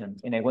insulation,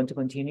 and I want to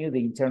continue the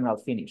internal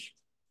finish.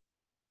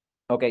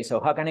 Okay, so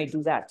how can I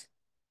do that?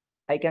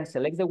 I can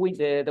select the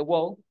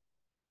wall,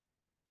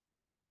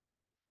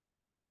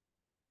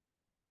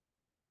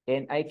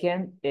 and I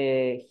can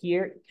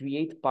here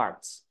create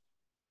parts.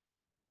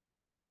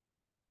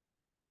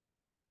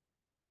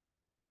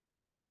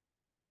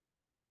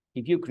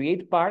 If you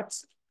create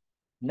parts,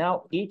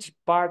 now each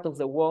part of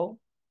the wall,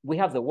 we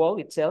have the wall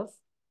itself,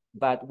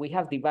 but we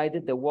have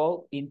divided the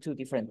wall into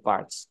different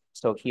parts.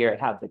 So here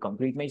I have the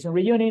concrete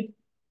masonry unit.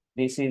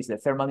 This is the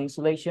thermal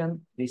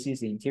insulation. This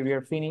is the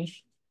interior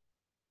finish.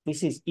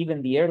 This is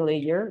even the air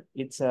layer.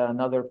 It's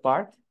another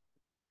part.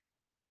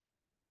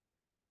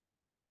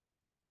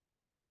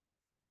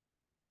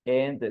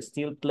 And the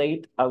steel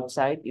plate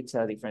outside, it's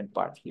a different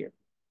part here.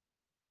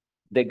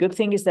 The good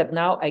thing is that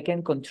now I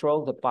can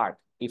control the part.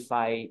 If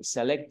I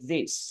select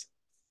this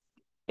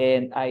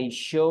and I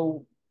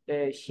show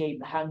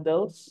shape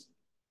handles,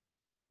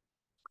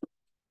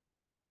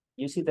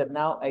 you see that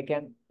now I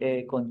can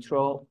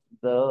control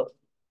the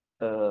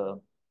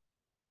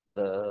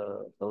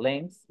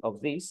length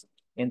of this,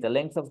 and the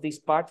length of this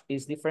part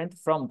is different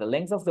from the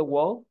length of the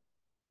wall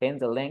and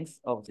the length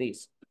of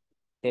this.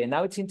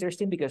 Now it's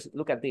interesting because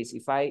look at this.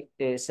 If I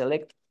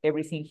select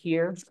everything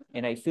here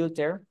and I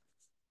filter,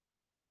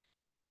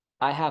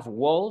 I have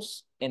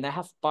walls and I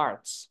have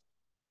parts.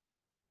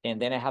 And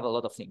then I have a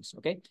lot of things,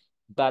 okay?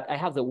 But I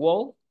have the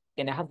wall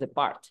and I have the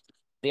part.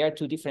 They are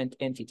two different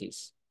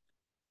entities.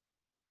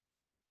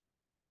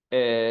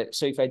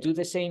 So if I do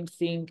the same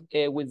thing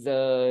with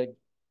the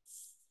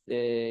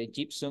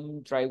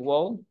gypsum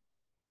drywall,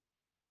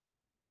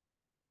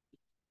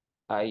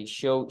 I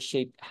show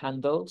shape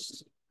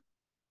handles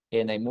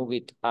and I move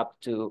it up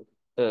to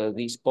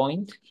this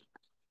point.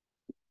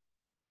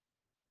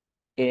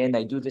 And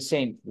I do the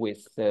same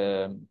with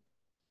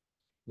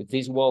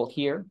this wall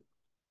here.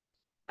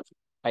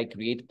 I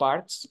create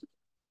parts.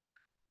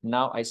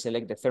 Now I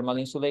select the thermal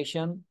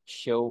insulation,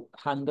 show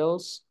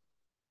handles,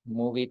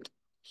 move it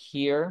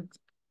here.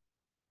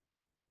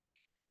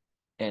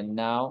 And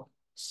now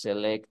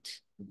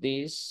select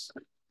this,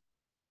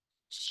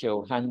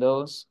 show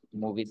handles,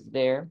 move it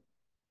there.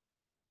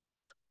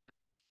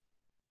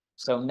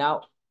 So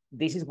now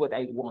this is what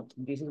I want.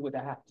 This is what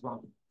I have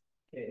drawn.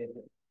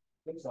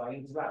 So I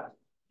interact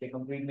the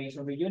concrete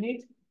masonry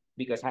unit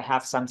because I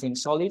have something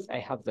solid. I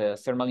have the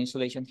thermal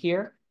insulation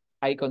here.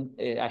 I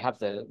have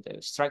the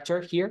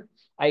structure here.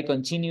 I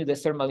continue the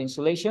thermal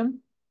insulation,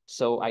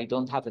 so I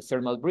don't have a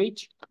thermal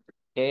breach,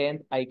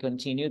 and I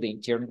continue the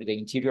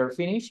interior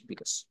finish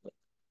because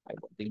I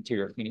want the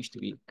interior finish to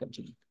be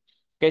continued.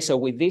 Okay, so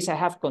with this, I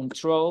have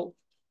control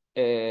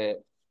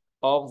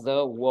of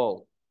the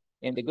wall.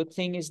 And the good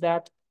thing is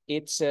that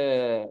it's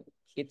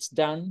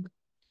done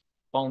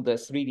on the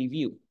 3D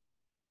view.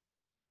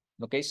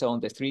 Okay, so on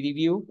the 3D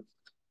view,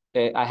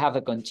 I have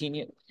a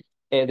continue.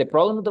 The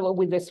problem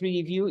with the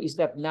 3D view is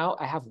that now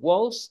I have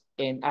walls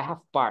and I have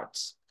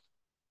parts.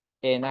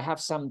 And I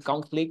have some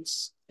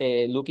conflicts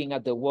looking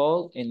at the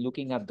wall and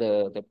looking at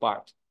the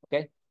part,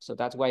 okay? So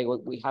that's why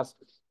we have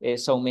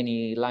so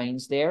many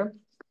lines there.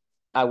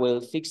 I will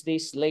fix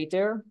this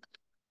later,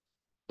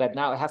 but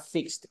now I have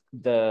fixed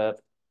the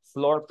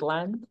floor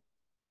plan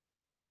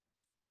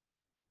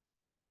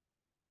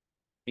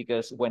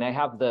because when I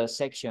have the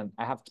section,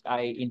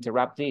 I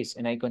interrupt this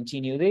and I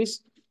continue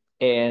this,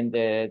 and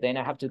then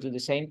I have to do the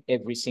same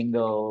every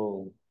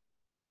single.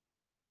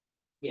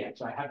 Yeah,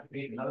 so I have to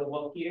create another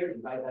wall here,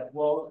 divide that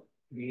wall,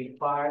 create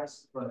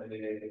parts,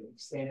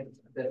 extend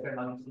the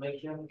thermal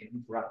insulation, and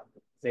interrupt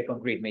the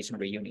concrete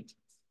masonry unit.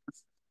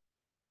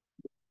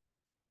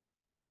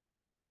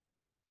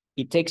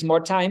 It takes more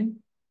time,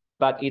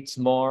 but it's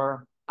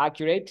more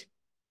accurate.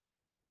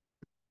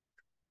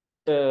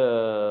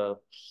 So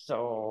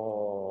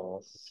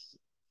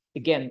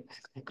again,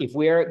 if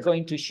we are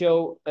going to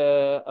show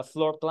a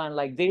floor plan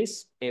like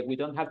this, we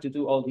don't have to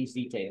do all these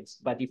details.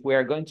 But if we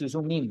are going to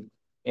zoom in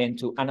and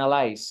to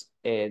analyze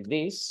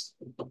this,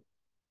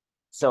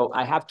 so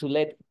I have to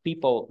let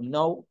people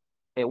know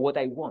what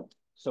I want.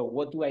 So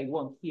what do I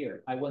want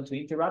here? I want to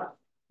interrupt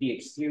the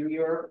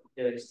exterior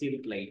steel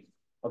plate.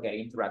 Okay,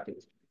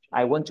 interrupted.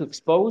 I want to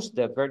expose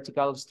the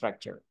vertical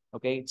structure.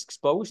 Okay, it's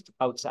exposed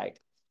outside,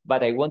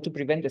 but I want to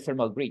prevent the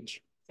thermal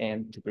breach.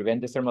 And to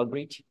prevent the thermal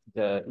breach,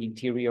 the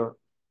interior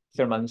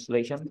thermal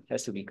insulation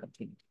has to be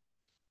continued.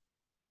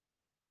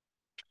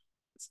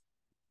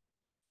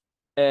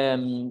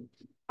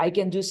 I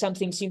can do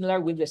something similar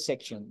with the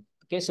section.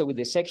 Okay, so with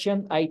the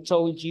section, I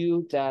told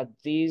you that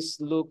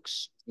this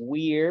looks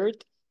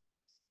weird.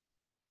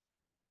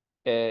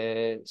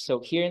 So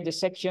here in the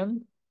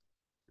section,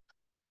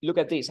 look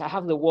at this. I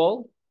have the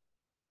wall,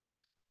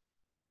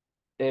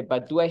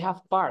 but do I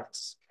have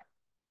parts?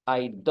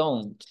 I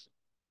don't.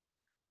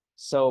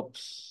 So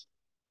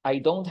I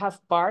don't have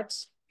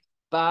parts,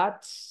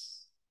 but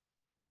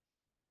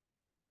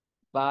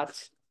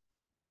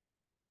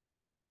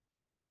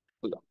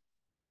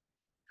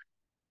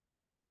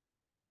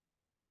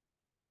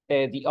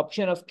the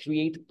option of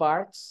create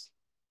parts,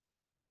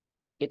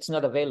 it's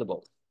not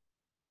available.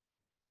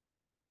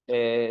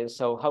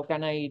 So how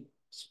can I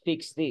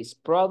fix this?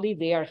 Probably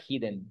they are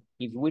hidden.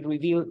 If we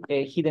reveal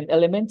hidden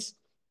elements,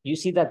 you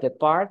see that the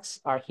parts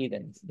are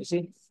hidden, you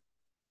see?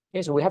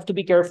 Okay, so we have to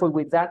be careful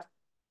with that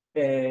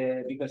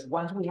because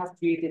once we have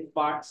created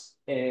parts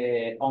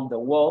on the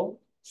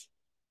wall,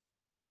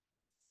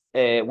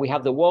 we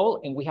have the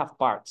wall and we have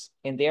parts,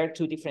 and there are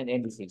two different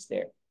entities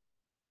there.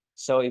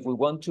 So if we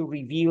want to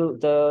reveal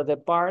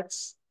the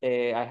parts,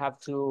 I have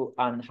to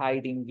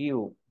unhide in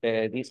view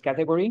this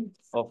category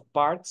of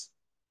parts.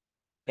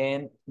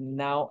 And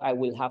now I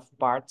will have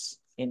parts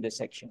in the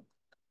section.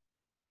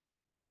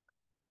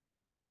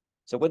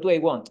 So what do I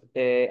want?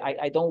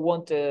 I don't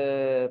want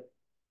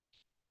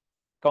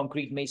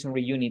concrete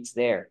masonry units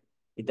there.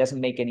 It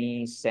doesn't make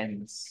any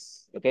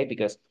sense, okay?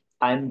 Because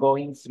I'm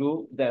going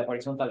through the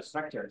horizontal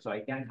structure. So I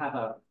can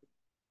have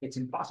it's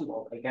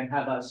impossible. I can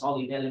have a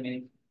solid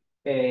element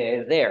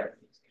there.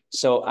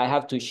 So I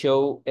have to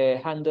show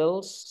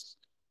handles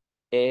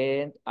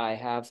and I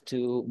have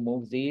to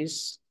move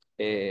this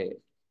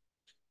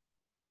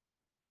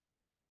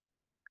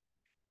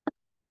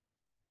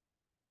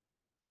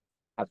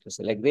have to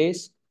select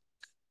this.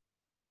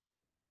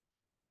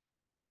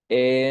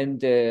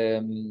 And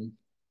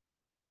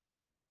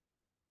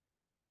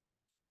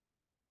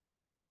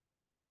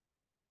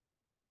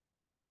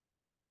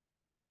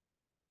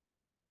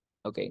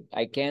Okay,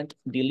 I can't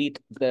delete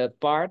the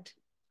part.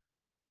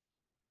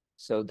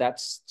 So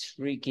that's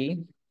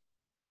tricky.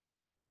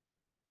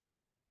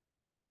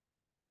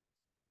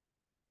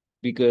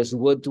 Because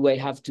what do I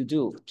have to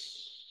do?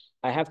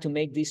 I have to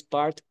make this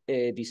part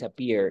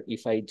disappear.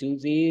 If I do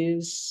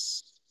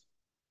this,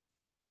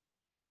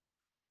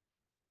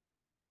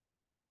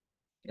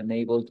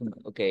 enable to,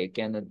 okay, I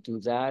cannot do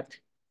that.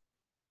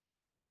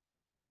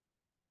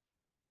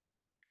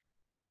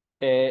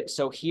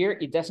 So here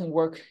it doesn't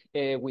work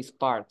with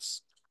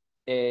parts.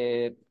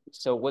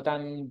 So what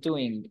I'm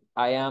doing,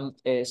 I am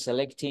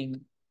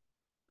selecting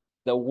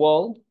the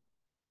wall.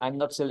 I'm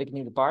not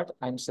selecting the part,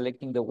 I'm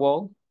selecting the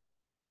wall.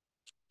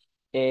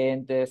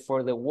 And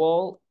for the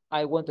wall,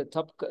 I want a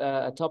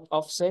top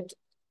offset,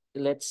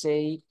 let's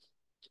say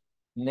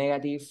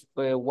negative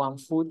 1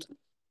 foot.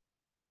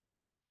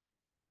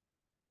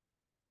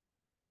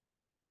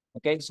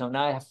 Okay, so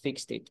now I have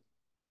fixed it.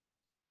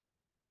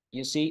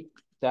 You see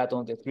that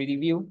on the 3D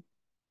view,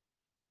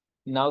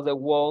 now the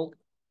wall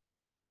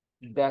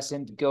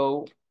doesn't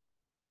go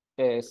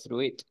through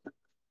it.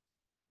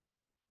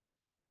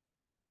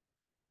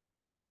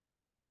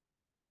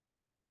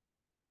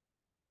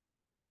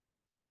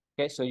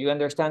 Okay, so you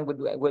understand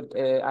what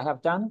I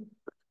have done?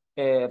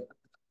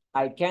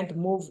 I can't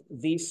move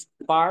this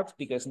part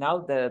because now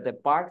the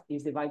part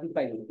is divided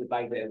by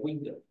the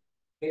window.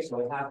 Okay,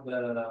 so I have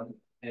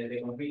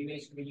the concrete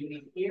masonry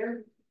unit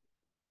here,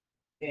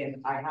 and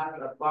I have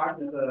a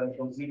part of the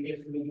concrete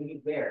masonry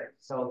unit there.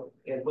 So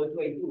what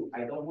do?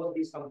 I don't want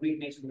this concrete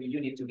masonry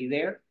unit to be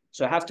there.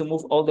 So I have to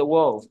move all the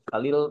walls a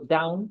little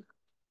down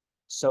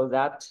so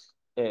that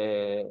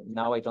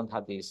now I don't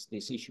have this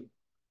issue.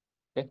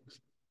 Okay.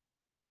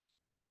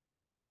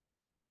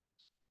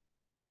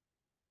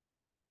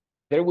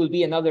 There will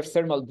be another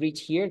thermal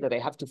bridge here that I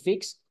have to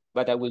fix,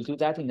 but I will do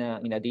that in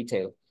a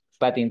detail.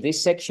 But in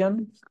this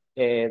section,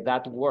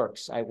 that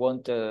works. I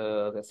want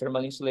the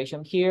thermal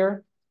insulation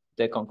here,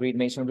 the concrete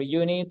masonry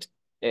unit,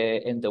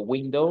 and the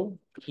window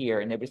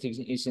here, and everything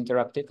is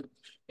interrupted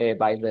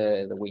by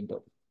the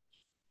window.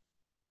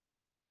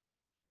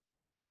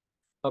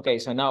 Okay,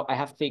 so now I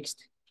have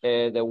fixed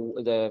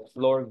the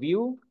floor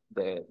view,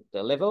 the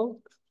level.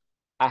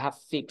 I have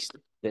fixed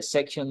the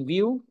section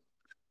view,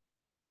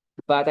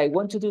 but I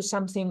want to do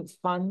something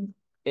fun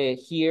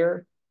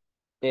here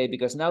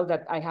because now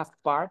that I have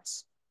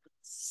parts,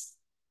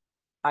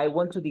 I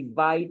want to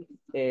divide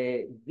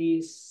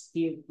these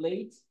steel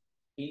plates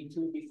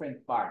into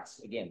different parts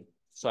again.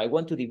 So I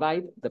want to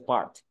divide the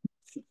part,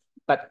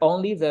 but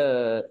only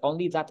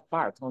that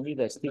part, only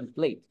the steel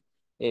plate,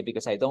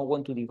 because I don't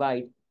want to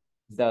divide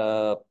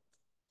the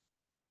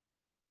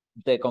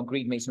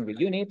concrete masonry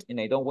unit, and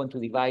I don't want to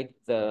divide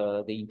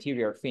the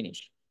interior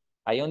finish.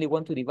 I only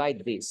want to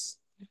divide this.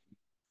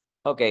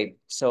 Okay,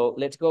 so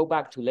let's go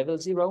back to level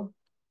 0,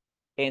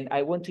 and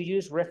I want to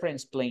use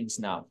reference planes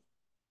now.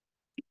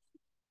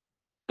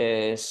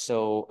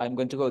 So I'm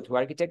going to go to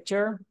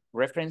architecture,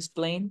 reference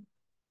plane,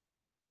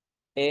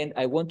 and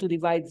I want to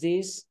divide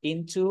this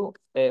into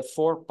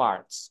 4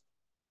 parts.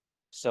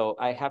 So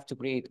I have to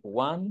create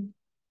one.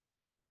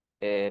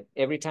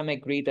 Every time I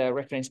create a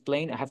reference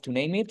plane, I have to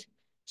name it.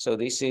 So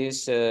this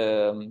is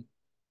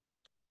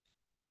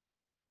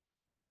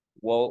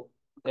wall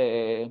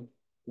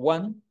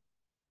 1.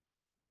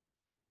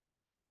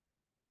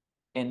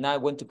 And now I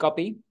want to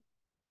copy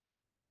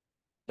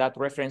that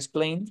reference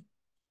plane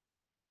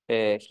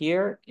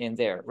here and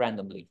there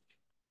randomly.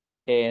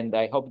 And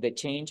I hope the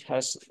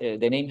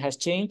name has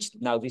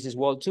changed. Now this is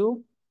wall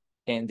 2,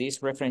 and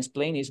this reference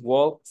plane is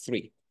wall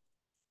 3.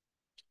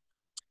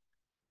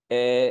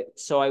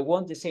 So I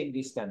want the same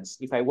distance.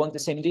 If I want the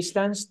same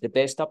distance, the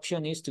best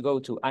option is to go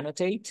to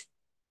annotate,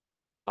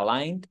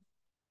 aligned,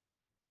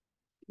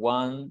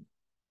 1,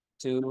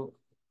 2,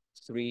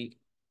 3,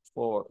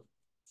 4,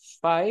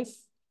 5.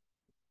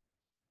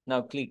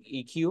 Now click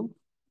EQ.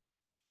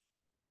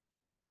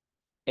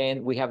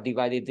 And we have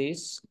divided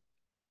this.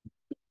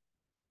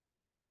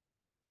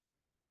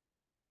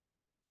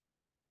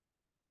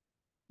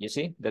 You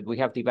see that we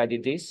have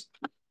divided this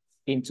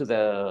into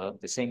the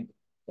same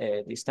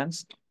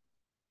distance.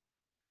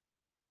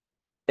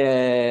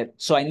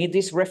 So I need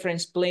these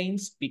reference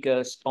planes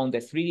because on the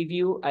 3D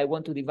view, I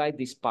want to divide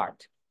this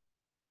part.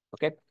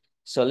 Okay,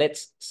 so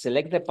let's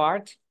select the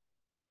part.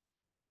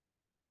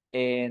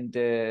 And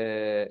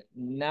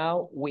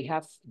now we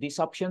have this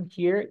option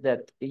here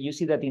that you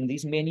see that in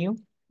this menu,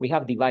 we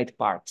have divide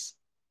parts.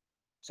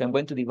 So I'm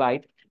going to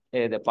divide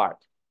the part.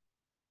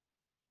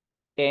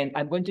 And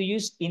I'm going to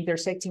use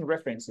intersecting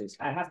references.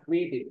 I have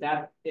created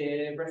that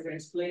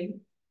reference plane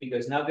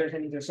because now there's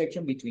an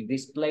intersection between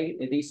this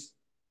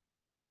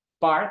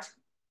part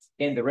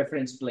and the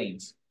reference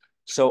planes.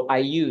 So I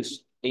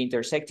use the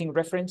intersecting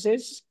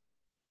references,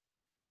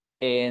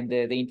 and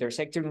the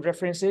intersecting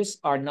references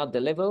are not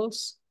the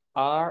levels,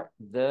 are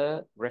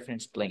the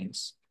reference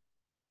planes.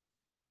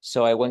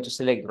 So I want to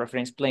select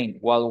reference plane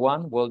wall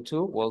 1, wall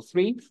 2, wall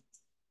 3,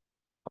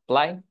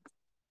 apply.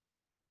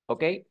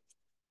 Okay,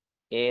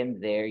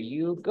 and there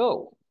you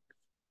go.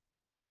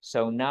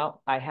 So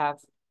now I have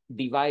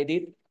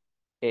divided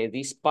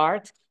this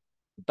part,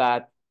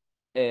 but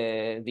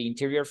the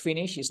interior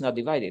finish is not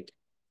divided.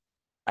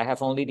 I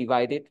have only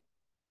divided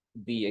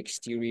the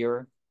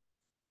exterior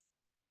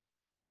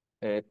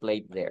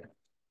plate there.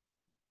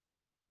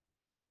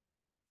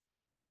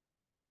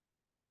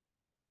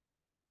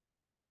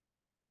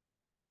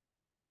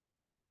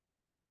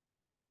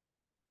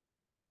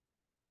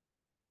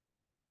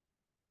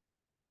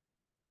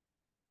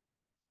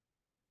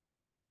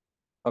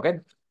 Okay,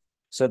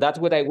 so that's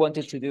what I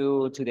wanted to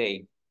do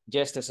today.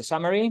 Just as a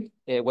summary,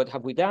 what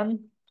have we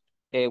done?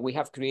 We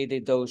have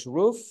created those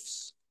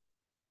roofs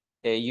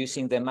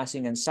using the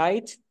massing and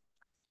site.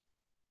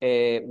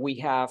 We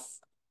have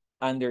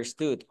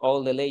understood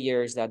all the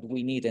layers that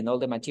we need and all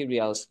the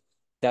materials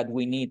that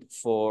we need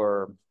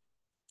to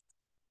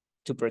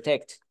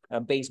protect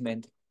a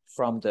basement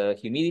from the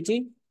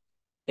humidity.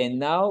 And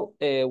now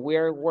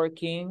we're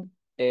working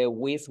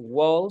with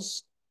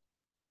walls,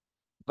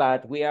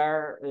 but we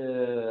are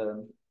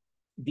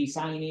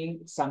designing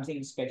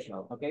something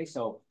special, okay?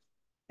 So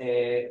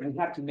we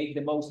have to make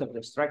the most of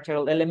the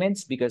structural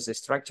elements because the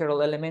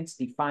structural elements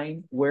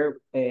define where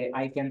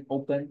I can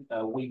open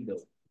a window.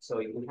 So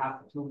if we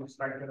have two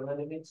structural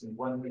elements and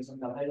one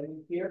horizontal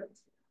element here,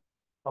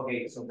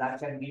 okay, so that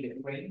can be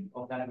the frame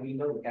of that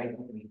window that I'm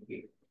opening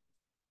here.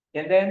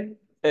 And then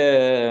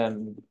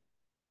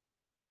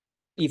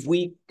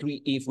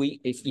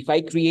if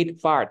I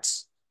create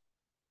parts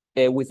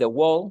with a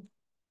wall,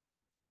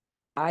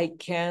 I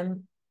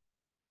can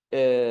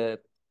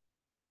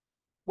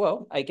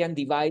well, I can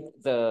divide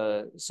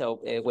the,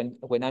 so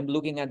when I'm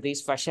looking at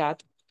this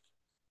facade,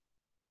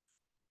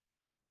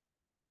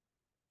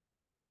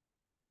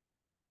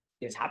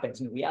 this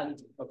happens in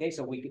reality, okay?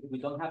 So we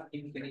don't have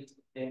infinite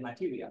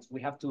materials.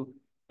 We have to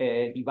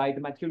divide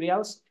the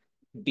materials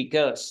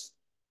because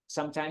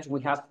sometimes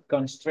we have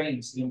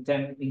constraints in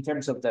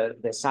terms of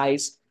the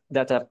size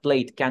that a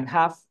plate can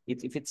have.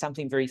 If it's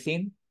something very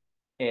thin,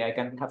 I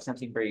can have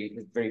something very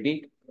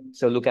big.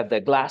 So look at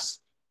the glass.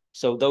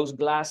 So those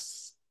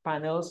glass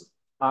panels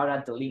are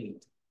at the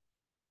limit.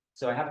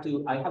 So I have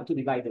to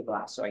divide the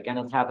glass. So I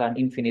cannot have an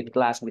infinite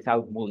glass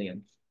without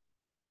mullions.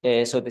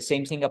 So the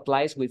same thing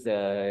applies with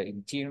the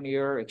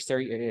interior,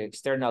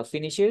 external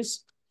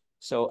finishes.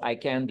 So I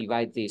can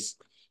divide this.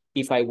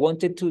 If I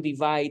wanted to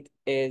divide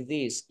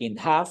this in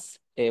half,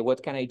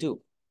 what can I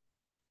do?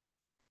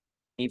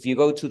 If you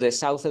go to the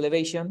south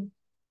elevation,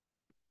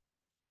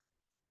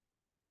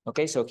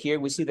 okay, so here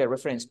we see the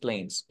reference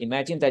planes.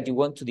 Imagine that you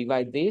want to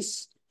divide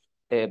this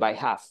by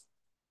half.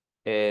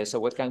 So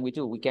what can we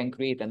do? We can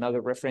create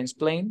another reference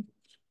plane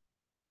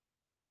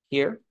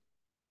here.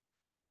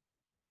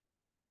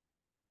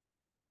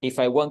 If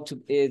I want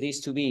to this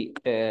to be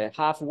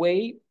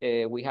halfway,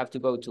 we have to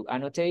go to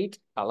annotate,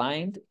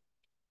 aligned,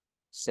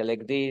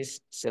 select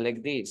this,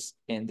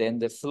 and then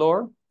the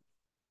floor.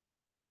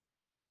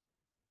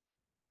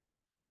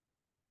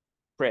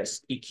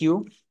 Press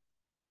EQ.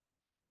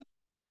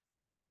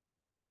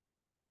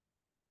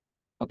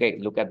 Okay,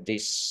 look at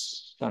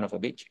this son of a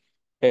bitch.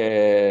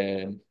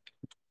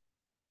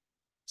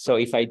 So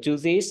if I do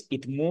this,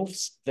 it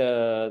moves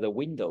the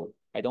window.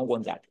 I don't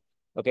want that.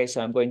 Okay,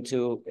 so I'm going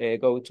to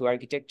go to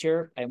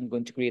architecture. I'm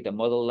going to create a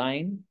model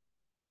line.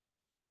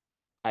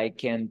 I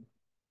can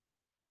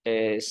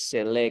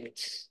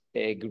select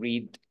a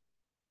grid.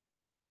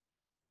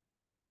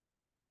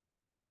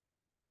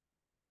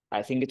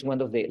 I think it's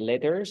one of the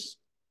letters.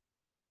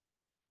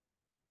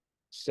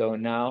 So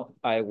now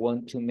I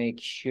want to make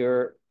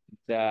sure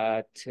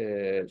that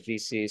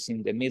this is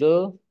in the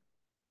middle.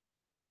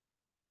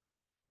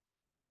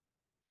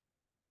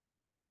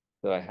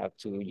 So I have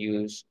to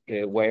use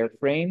a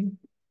wireframe.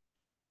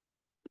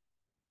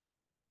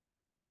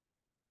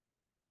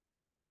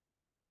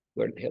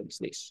 Where the hell is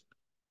this?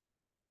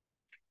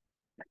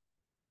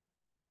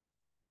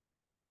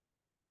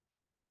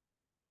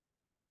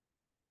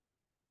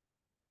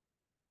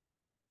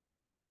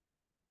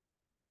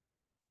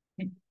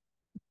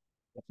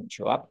 Doesn't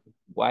show up.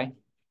 Why?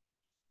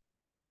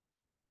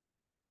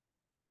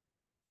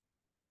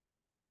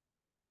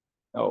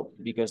 Oh,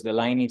 because the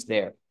line is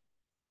there.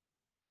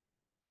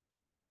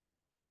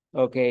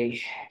 Okay.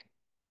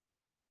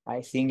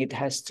 I think it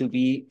has to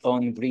be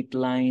on grid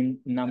line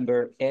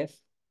number F.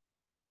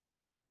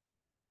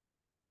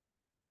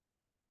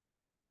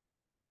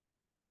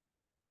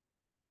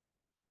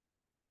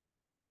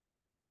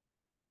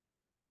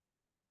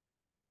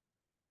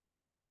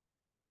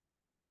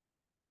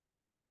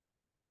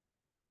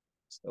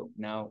 So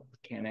now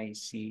can I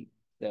see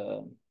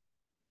the,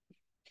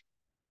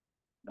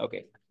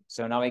 okay.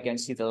 So now I can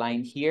see the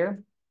line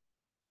here.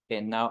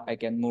 And now I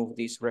can move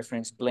this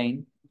reference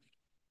plane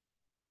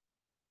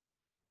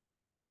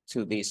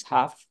to this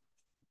half.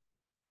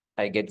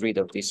 I get rid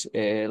of this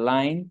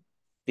line.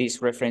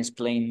 This reference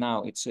plane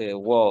now, it's a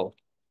wall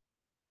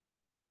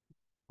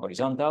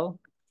horizontal.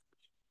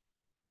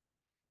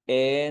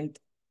 And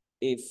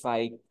if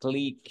I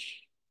click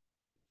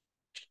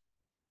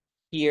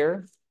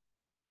here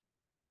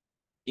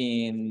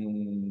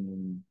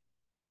in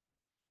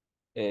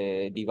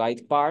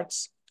divide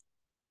parts,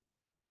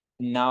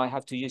 Now I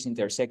have to use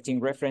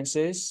intersecting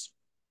references,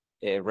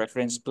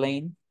 reference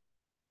plane,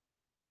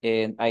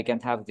 and I can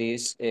have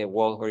this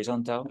wall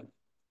horizontal.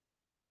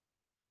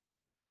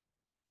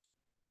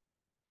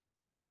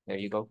 There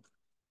you go.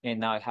 And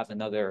now I have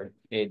another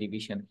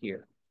division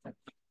here.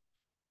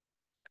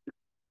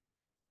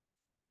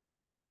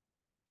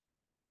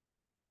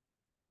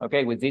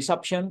 Okay, with this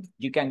option,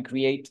 you can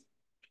create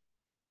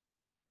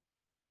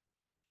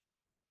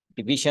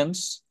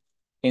divisions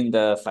in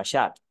the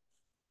facade.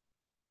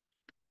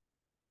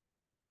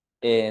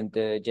 And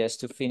just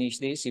to finish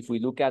this, if we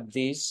look at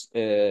this,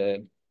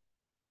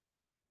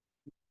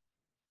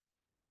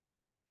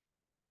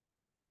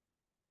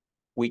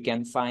 we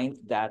can find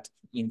that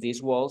in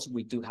these walls,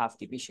 we do have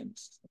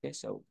divisions. Okay,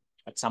 so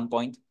at some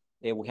point,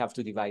 we have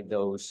to divide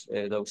those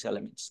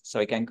elements. So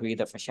I can create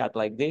a facade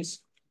like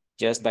this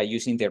just by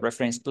using the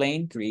reference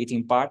plane,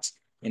 creating parts,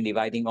 and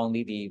dividing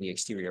only the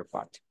exterior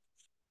part.